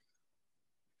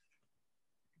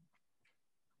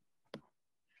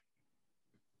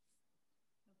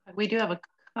 We do have a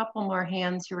couple more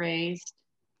hands raised.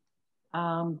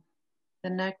 The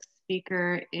next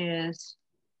speaker is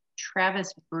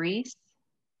Travis Brees.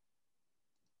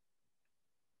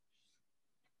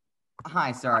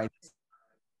 Hi, sorry.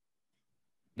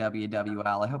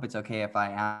 WWL. I hope it's okay if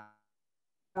I ask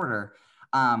order.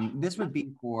 This would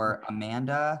be for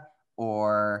Amanda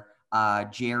or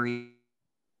Jerry,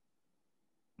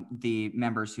 the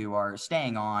members who are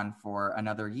staying on for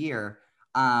another year.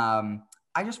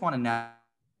 I just want to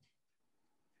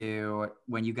know,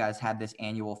 when you guys had this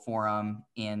annual forum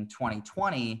in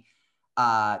 2020,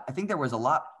 I think there was a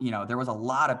lot, there was a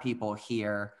lot of people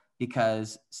here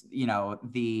because,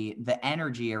 the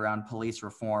energy around police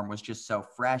reform was just so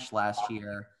fresh last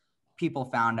year. People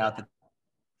found out that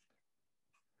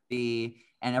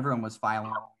and everyone was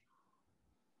filing,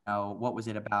 what was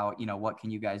it about? What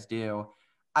can you guys do?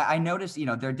 I noticed,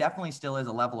 there definitely still is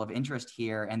a level of interest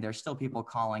here and there's still people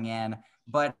calling in,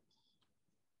 but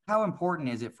how important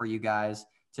is it for you guys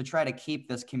to try to keep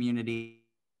this community,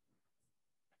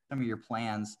 some of your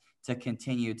plans to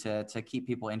continue to keep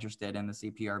people interested in the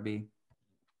CPRB?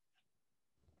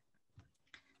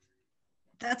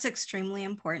 That's extremely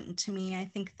important to me. I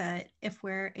think that if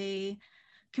we're a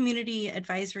community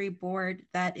advisory board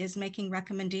that is making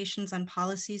recommendations on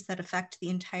policies that affect the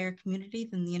entire community,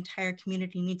 then the entire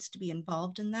community needs to be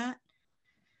involved in that.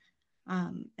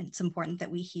 And it's important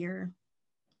that we hear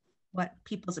what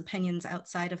people's opinions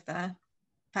outside of the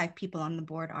 5 people on the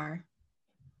board are.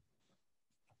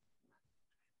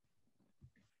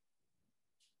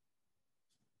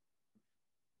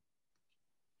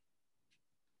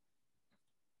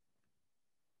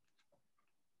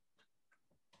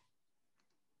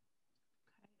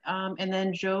 And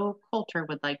then Joe Coulter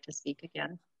would like to speak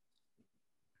again.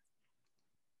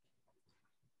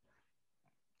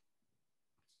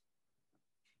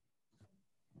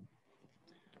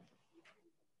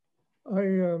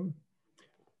 I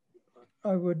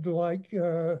would like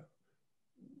to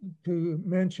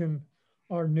mention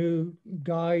our new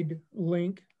Guide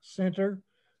Link Center,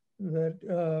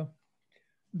 that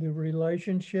the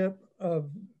relationship of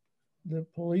the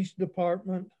police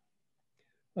department,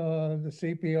 the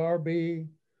CPRB,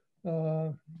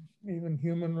 even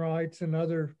human rights and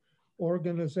other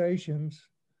organizations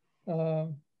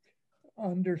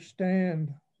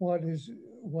understand what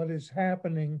is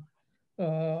happening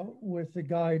with the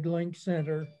Guide Link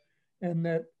Center, and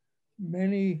that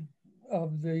many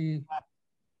of the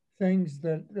things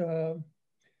that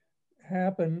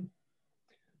happen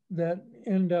that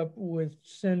end up with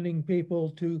sending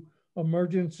people to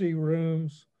emergency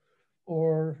rooms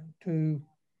or to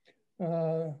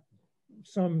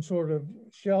some sort of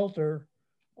shelter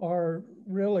are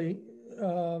really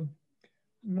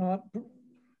not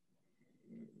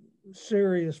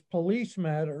serious police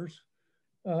matters,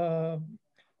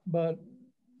 but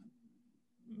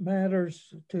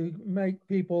matters to make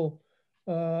people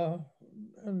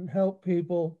and help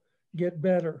people get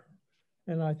better.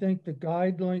 And I think the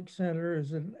Guide Link Center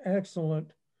is an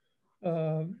excellent,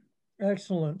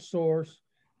 excellent source.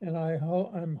 And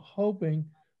I'm hoping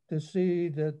to see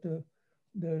that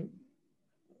the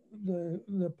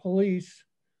police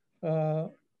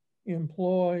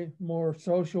employ more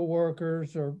social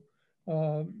workers or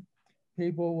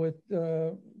people with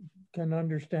can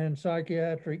understand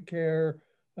psychiatric care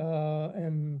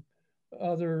and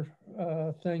other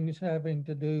things having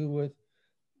to do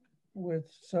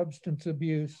with substance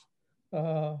abuse,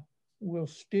 will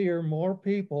steer more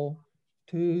people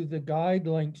to the Guide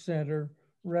Link Center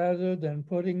rather than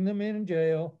putting them in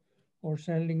jail or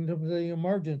sending them to the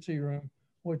emergency room,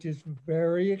 which is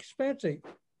very expensive.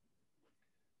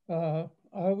 I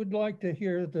would like to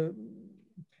hear the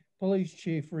police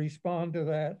chief respond to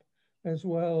that, as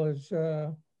well as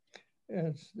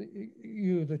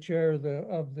you, the chair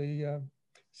of the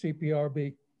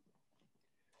CPRB.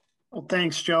 Well,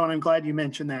 thanks, Joe, and I'm glad you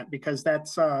mentioned that, because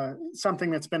that's something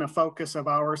that's been a focus of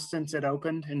ours since it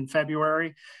opened in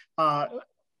February.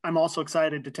 I'm also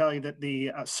excited to tell you that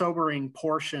the sobering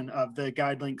portion of the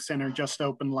Guide Link Center just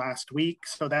opened last week,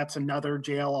 so that's another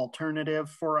jail alternative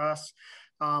for us.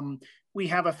 We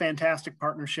have a fantastic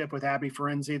partnership with Abby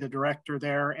Ferenzi, the director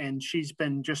there, and she's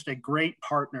been just a great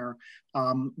partner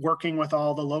working with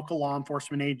all the local law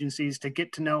enforcement agencies to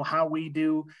get to know how we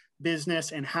do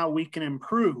business and how we can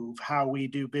improve how we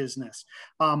do business.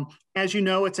 As you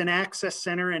know, it's an access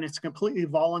center and it's a completely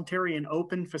voluntary and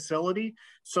open facility.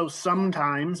 So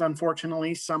sometimes,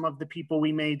 unfortunately, some of the people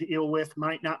we may deal with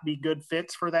might not be good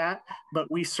fits for that,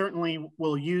 but we certainly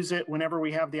will use it whenever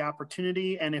we have the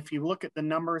opportunity. And if you look at the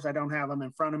numbers, I don't have them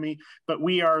in front of me, but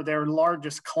we are their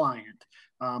largest client.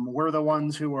 We're the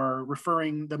ones who are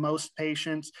referring the most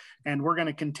patients, and we're going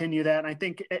to continue that. And I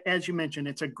think, as you mentioned,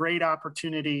 it's a great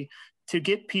opportunity to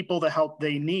get people the help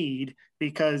they need,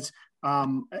 because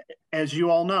as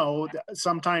you all know,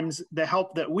 sometimes the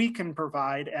help that we can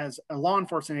provide as a law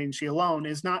enforcement agency alone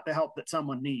is not the help that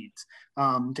someone needs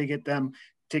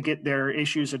to get their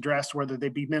issues addressed, whether they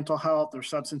be mental health or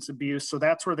substance abuse. So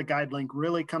that's where the Guide Link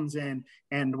really comes in,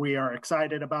 and we are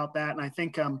excited about that. And I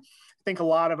think a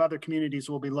lot of other communities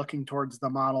will be looking towards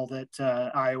the model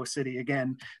that Iowa City,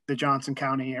 again, the Johnson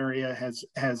County area has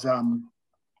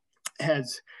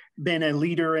been a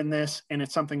leader in this, and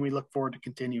it's something we look forward to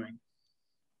continuing.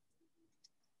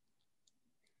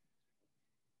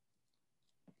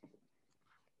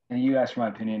 And you asked for my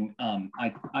opinion.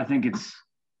 I think it's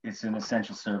an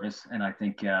essential service, and I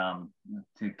think to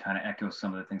kind of echo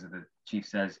some of the things that the chief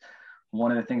says,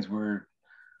 one of the things we're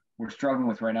struggling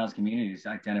with right now as communities,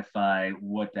 identify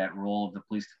what that role of the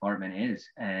police department is.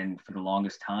 And for the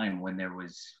longest time, when there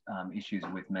was issues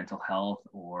with mental health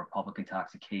or public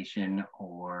intoxication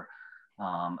or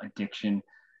addiction,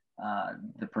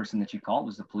 the person that you called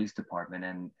was the police department.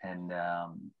 And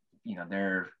you know,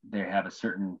 they have a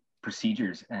certain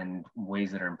procedures and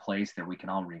ways that are in place that we can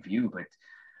all review, but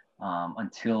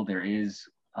until there is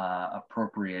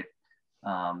appropriate,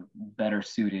 better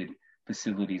suited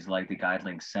facilities like the Guide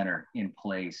Link Center in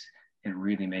place, it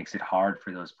really makes it hard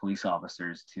for those police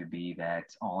officers to be that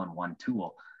all-in-one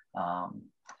tool.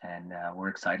 And we're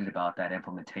excited about that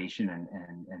implementation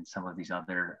and some of these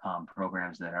other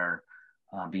programs that are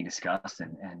being discussed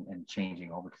and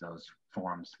changing over to those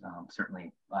forums.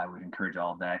 Certainly, I would encourage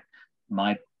all of that.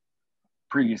 My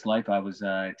previous life, I was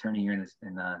an attorney here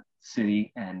in the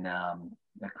city, and a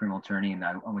criminal attorney, and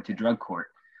I went to drug court.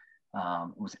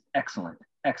 It was excellent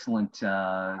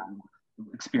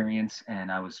experience,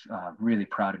 and I was really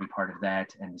proud to be part of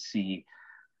that and to see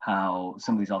how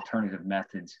some of these alternative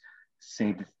methods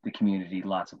saved the community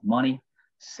lots of money,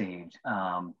 saved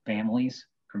families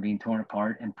from being torn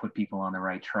apart, and put people on the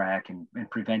right track, and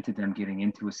prevented them getting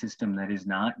into a system that is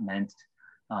not meant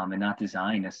and not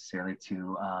designed necessarily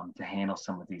to handle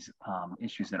some of these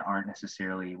issues that aren't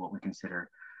necessarily what we consider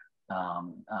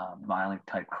violent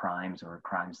type crimes or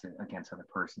crimes against other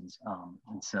persons.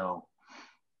 And so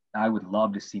I would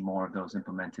love to see more of those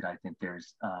implemented. I think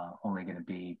there's only going to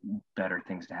be better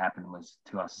things to happen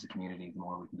to us as a community the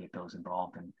more we can get those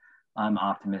involved. And I'm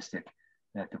optimistic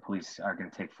that the police are going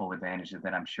to take full advantage of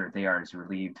that. I'm sure they are as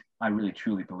relieved. I really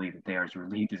truly believe that they are as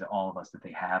relieved as all of us that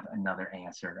they have another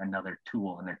answer, another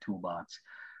tool in their toolbox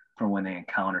for when they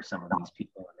encounter some of these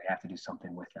people and they have to do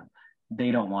something with them.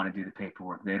 They don't want to do the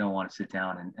paperwork. They don't want to sit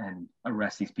down and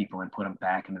arrest these people and put them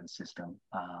back into the system.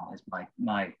 Is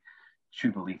my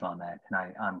true belief on that.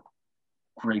 And I'm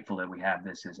grateful that we have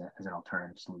this as an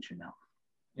alternative solution now.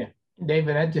 Yeah,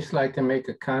 David, I'd just like to make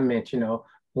a comment.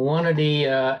 One of the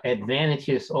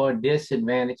advantages or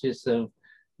disadvantages of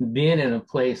being in a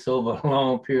place over a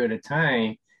long period of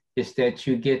time is that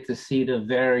you get to see the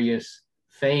various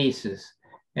phases.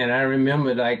 And I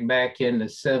remember like back in the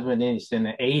 70s and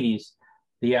the 80s,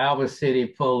 the Iowa City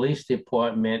Police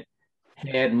Department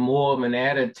had more of an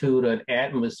attitude, an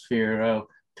atmosphere of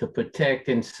to protect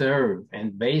and serve.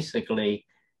 And basically,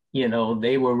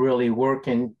 they were really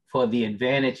working for the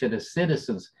advantage of the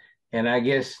citizens. And I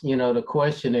guess, the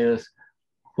question is,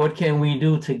 what can we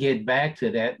do to get back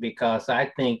to that? Because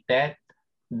I think that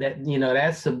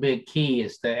that's a big key,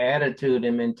 is the attitude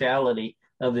and mentality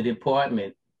of the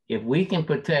department. If we can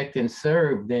protect and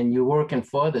serve, then you're working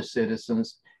for the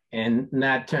citizens and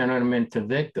not turning them into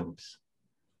victims.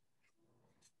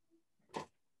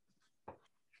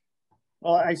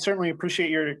 Well, I certainly appreciate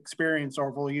your experience,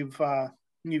 Orville. You've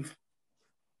been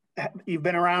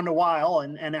around a while,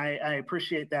 and I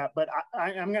appreciate that, but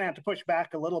I'm going to have to push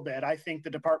back a little bit. I think the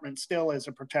department still is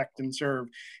a protect and serve,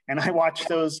 and I watch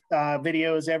those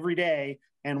videos every day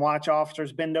and watch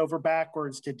officers bend over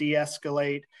backwards to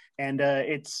de-escalate, and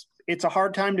it's a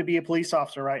hard time to be a police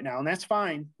officer right now, and that's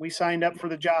fine. We signed up for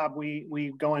the job.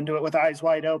 We go into it with eyes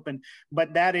wide open,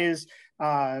 but that's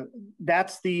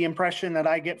the impression that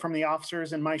I get from the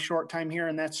officers in my short time here,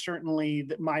 and that's certainly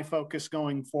my focus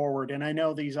going forward. And I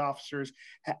know these officers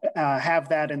have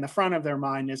that in the front of their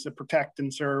mind, is to protect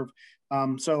and serve.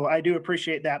 So I do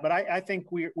appreciate that, but I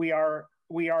think we are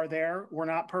there. We're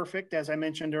not perfect, as I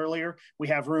mentioned earlier. We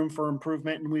have room for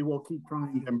improvement, and we will keep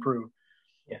trying to improve.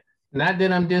 Not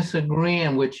that I'm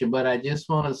disagreeing with you, but I just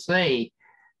want to say,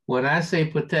 when I say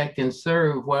protect and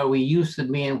serve, where we used to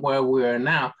be and where we are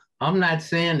now, I'm not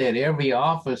saying that every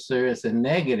officer is a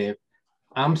negative.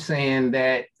 I'm saying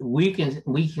that we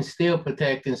can still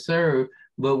protect and serve,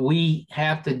 but we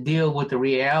have to deal with the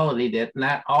reality that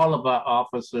not all of our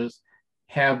officers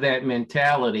have that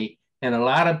mentality. And a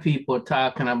lot of people are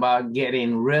talking about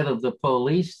getting rid of the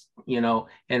police,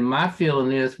 and my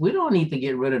feeling is we don't need to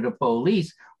get rid of the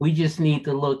police. We just need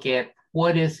to look at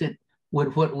what is it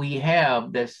with what we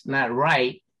have that's not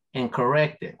right and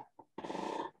correct it.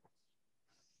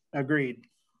 Agreed.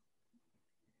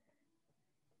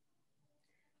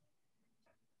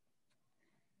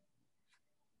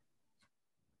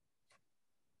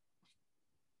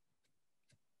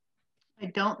 I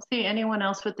don't see anyone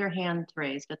else with their hands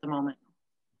raised at the moment.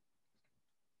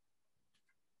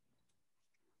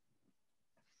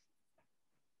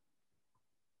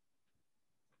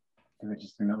 Give it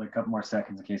just another couple more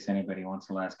seconds in case anybody wants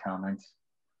the last comments.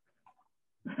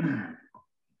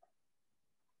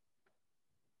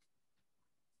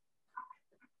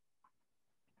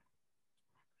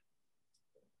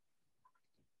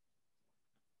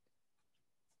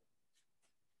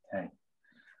 Okay.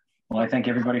 Well, I thank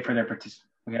everybody for their participation.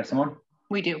 We got someone?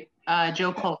 We do.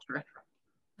 Joe Coulter.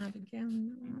 Not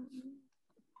again.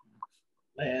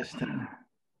 Last time.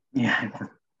 Yeah.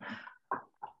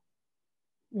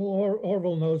 Well,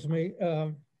 Orville knows me.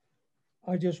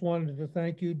 I just wanted to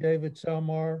thank you, David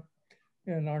Selmar,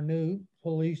 and our new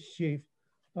police chief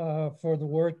for the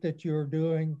work that you're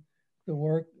doing,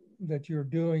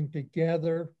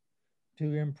 together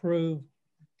to improve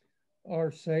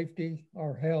our safety,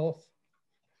 our health,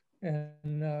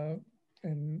 and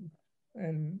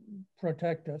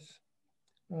protect us.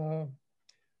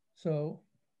 So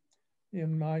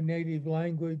in my native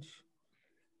language,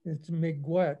 it's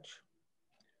miigwech.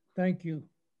 Thank you.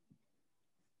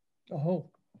 Aho.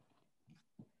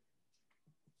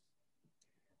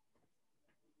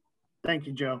 Thank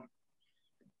you, Joe.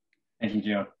 Thank you,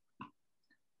 Joe.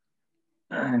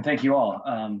 And thank you all.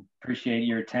 Appreciate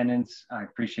your attendance. I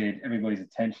appreciate everybody's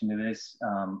attention to this.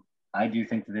 I do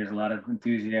think that there's a lot of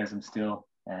enthusiasm still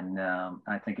And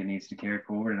I think it needs to carry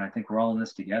forward. And I think we're all in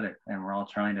this together, and we're all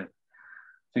trying to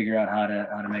figure out how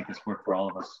to make this work for all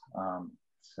of us.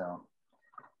 So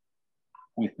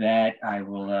with that, I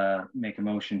will make a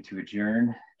motion to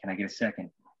adjourn. Can I get a second?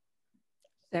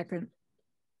 Second.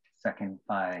 Second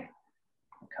by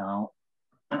McConnell.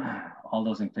 All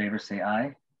those in favor say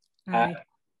aye. Aye.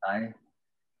 Aye.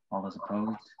 All those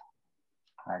opposed?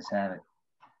 Ayes have it.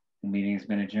 The meeting has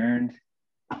been adjourned.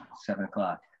 7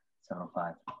 o'clock,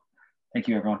 7:05. Thank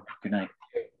you, everyone. Good night.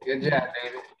 Good job,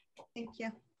 David. Thank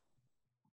you.